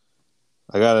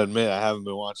 I gotta admit, I haven't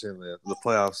been watching the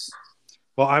playoffs.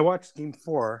 Well, I watched Game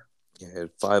 4. Yeah, I had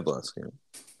 5 last game.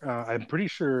 I'm pretty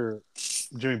sure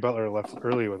Jimmy Butler left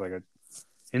early with like a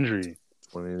injury.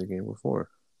 20 the game before.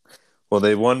 Well,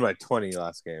 they won by 20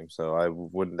 last game, so I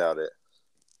wouldn't doubt it.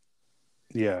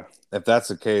 Yeah. If that's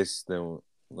the case, then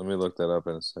let me look that up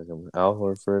in a second. Al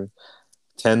Horford,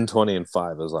 10, 20, and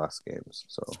 5 his last games.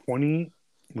 So 20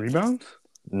 rebounds?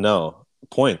 no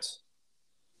points.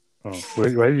 Oh,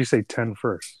 why did you say 10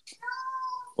 first?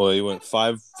 Well, he went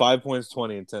 5 points,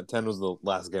 20, and 10. 10 was the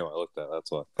last game I looked at.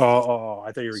 That's why. Oh,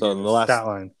 I thought you were getting the stat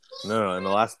line. No. In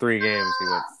the last 3 games, he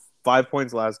went 5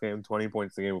 points last game, 20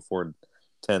 points the game before,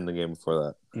 10 the game before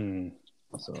that. Mm.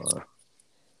 So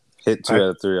hit 2 out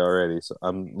of 3 already. So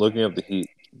I'm looking up the Heat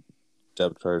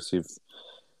depth chart to see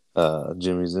if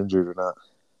Jimmy's injured or not.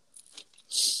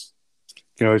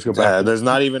 You can always go back. There's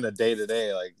not even a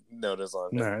day-to-day notice on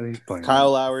it. No, he's playing.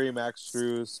 Kyle Lowry, Max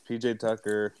Strus, PJ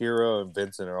Tucker, Hero, and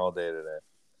Vincent are all day-to-day.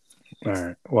 All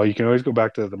right. Well, you can always go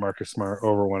back to the Marcus Smart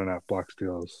over 1.5 block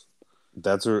steals.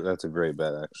 That's a great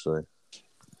bet, actually.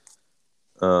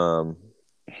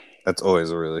 That's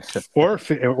always a really or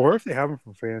if they have him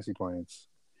for fantasy points.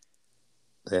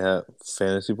 They have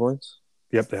fantasy points.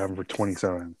 Yep, they have him for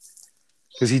 27.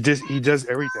 Because he does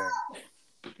everything.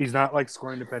 He's not like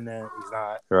scoring dependent. He's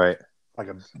not right like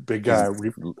a big guy.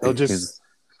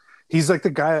 He's like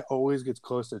the guy that always gets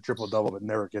close to a triple double but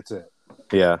never gets it.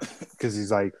 Yeah, because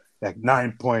he's like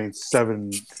 9 points,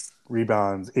 7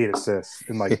 rebounds, 8 assists,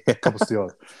 and like a couple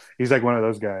steals. He's like one of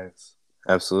those guys.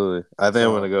 Absolutely. I think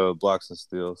I'm gonna go blocks and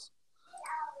steals.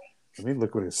 Let me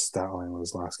look what his stat line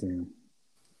was last game.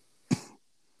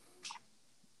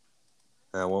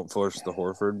 I won't force the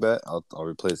Horford bet. I'll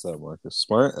replace that Marcus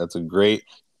Smart. That's a great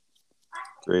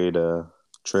trade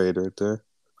right there.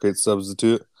 Great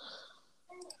substitute.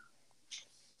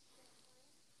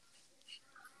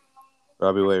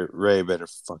 Robbie Ray better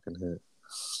fucking hit.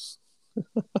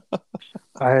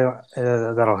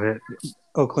 That'll hit.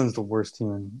 Oakland's the worst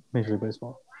team in Major League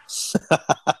Baseball.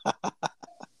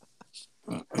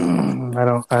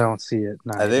 I don't see it.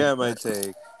 I think I might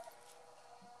take.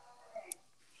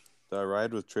 Do I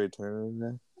ride with Trey Turner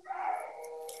today?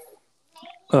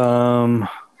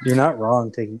 You're not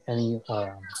wrong taking any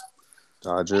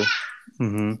Dodger.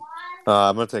 Mm-hmm.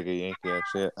 I'm gonna take a Yankee.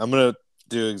 Actually, I'm gonna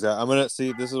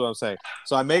see. This is what I'm saying.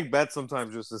 So I make bets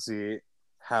sometimes just to see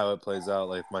how it plays out.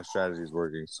 Like my strategy is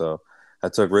working. So I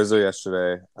took Rizzo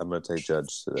yesterday. I'm gonna take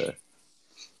Judge today.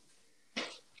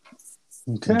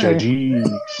 Okay. Judgy.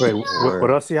 Wait, what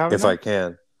else do you have? If I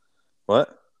can.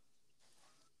 What?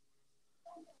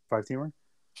 5-teamer?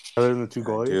 Other than the 2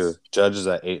 goalies? Dude, Judge is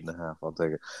at 8.5. I'll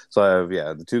take it. So I have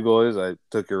the 2 goalies. I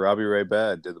took your Robbie Ray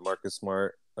bet. I did the Marcus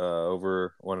Smart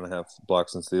over 1.5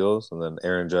 blocks and steals, and then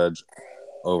Aaron Judge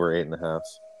over 8.5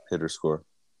 hitter score.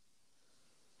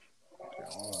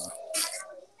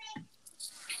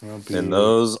 And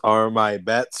those are my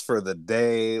bets for the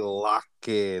day. Lock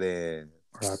it in.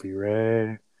 Robbie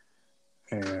Ray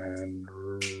and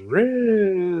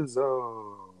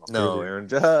Rizzo. No, Aaron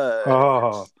Judge.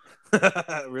 Oh.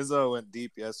 Rizzo went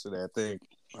deep yesterday, I think.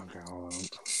 Okay, hold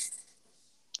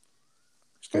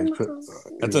on.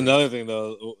 That's another thing,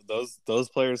 though. Those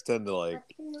players tend to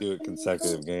do it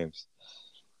consecutive games.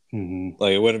 Mm-hmm.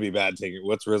 It wouldn't be bad taking.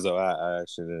 What's Rizzo at? I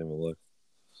actually didn't even look.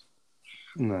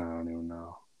 No, I don't even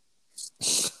know.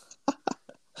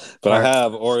 But I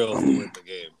have Orioles to win the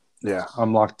game. Yeah,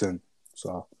 I'm locked in.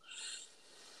 So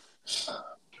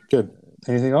good.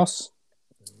 Anything else?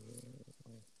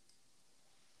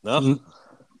 No.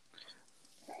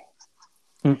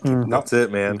 That's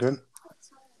it, man. Good.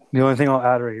 The only thing I'll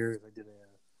add right here is I did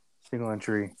a single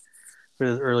entry for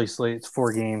this early slate. It's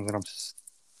 4 games, and I'm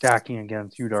stacking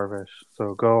against Yu Darvish.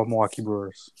 So go Milwaukee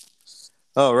Brewers.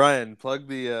 Oh, Ryan, plug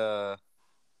the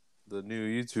new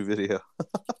YouTube video.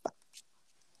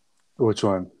 Which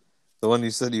one? The one you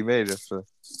said you made yesterday.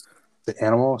 The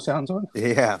animal sounds one?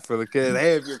 Yeah, for the kids.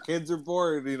 Hey, if your kids are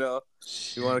bored, you want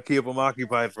to keep them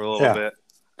occupied for a little bit.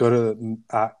 Go to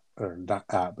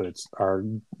but it's our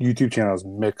YouTube channel's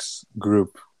Mix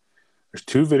Group. There's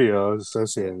 2 videos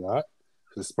associated with that.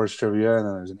 There's sports trivia, and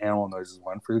then there's an animal noises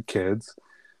one for the kids.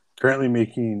 Currently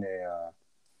making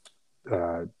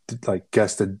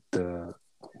guess the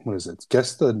what is it?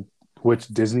 Guess the which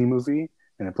Disney movie,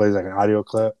 and it plays like an audio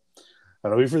clip.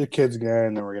 That'll be for the kids again,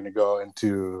 and then we're gonna go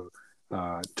into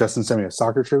Justin sent me a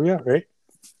soccer trivia, right?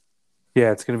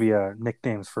 Yeah, it's gonna be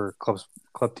nicknames for club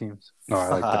teams. No, I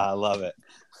like that. I love it.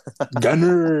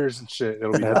 Gunners and shit.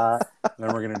 It'll be that. And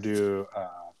then we're gonna do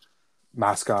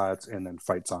mascots and then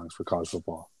fight songs for college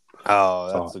football.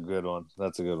 Oh, that's a good one.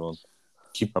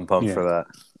 I'm pumped for that.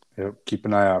 Yep. Keep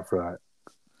an eye out for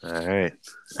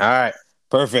All right.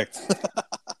 Perfect. that.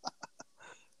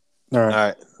 All All right.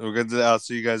 right, we're good. I'll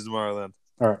see you guys tomorrow then.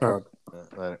 All right.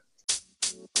 Later.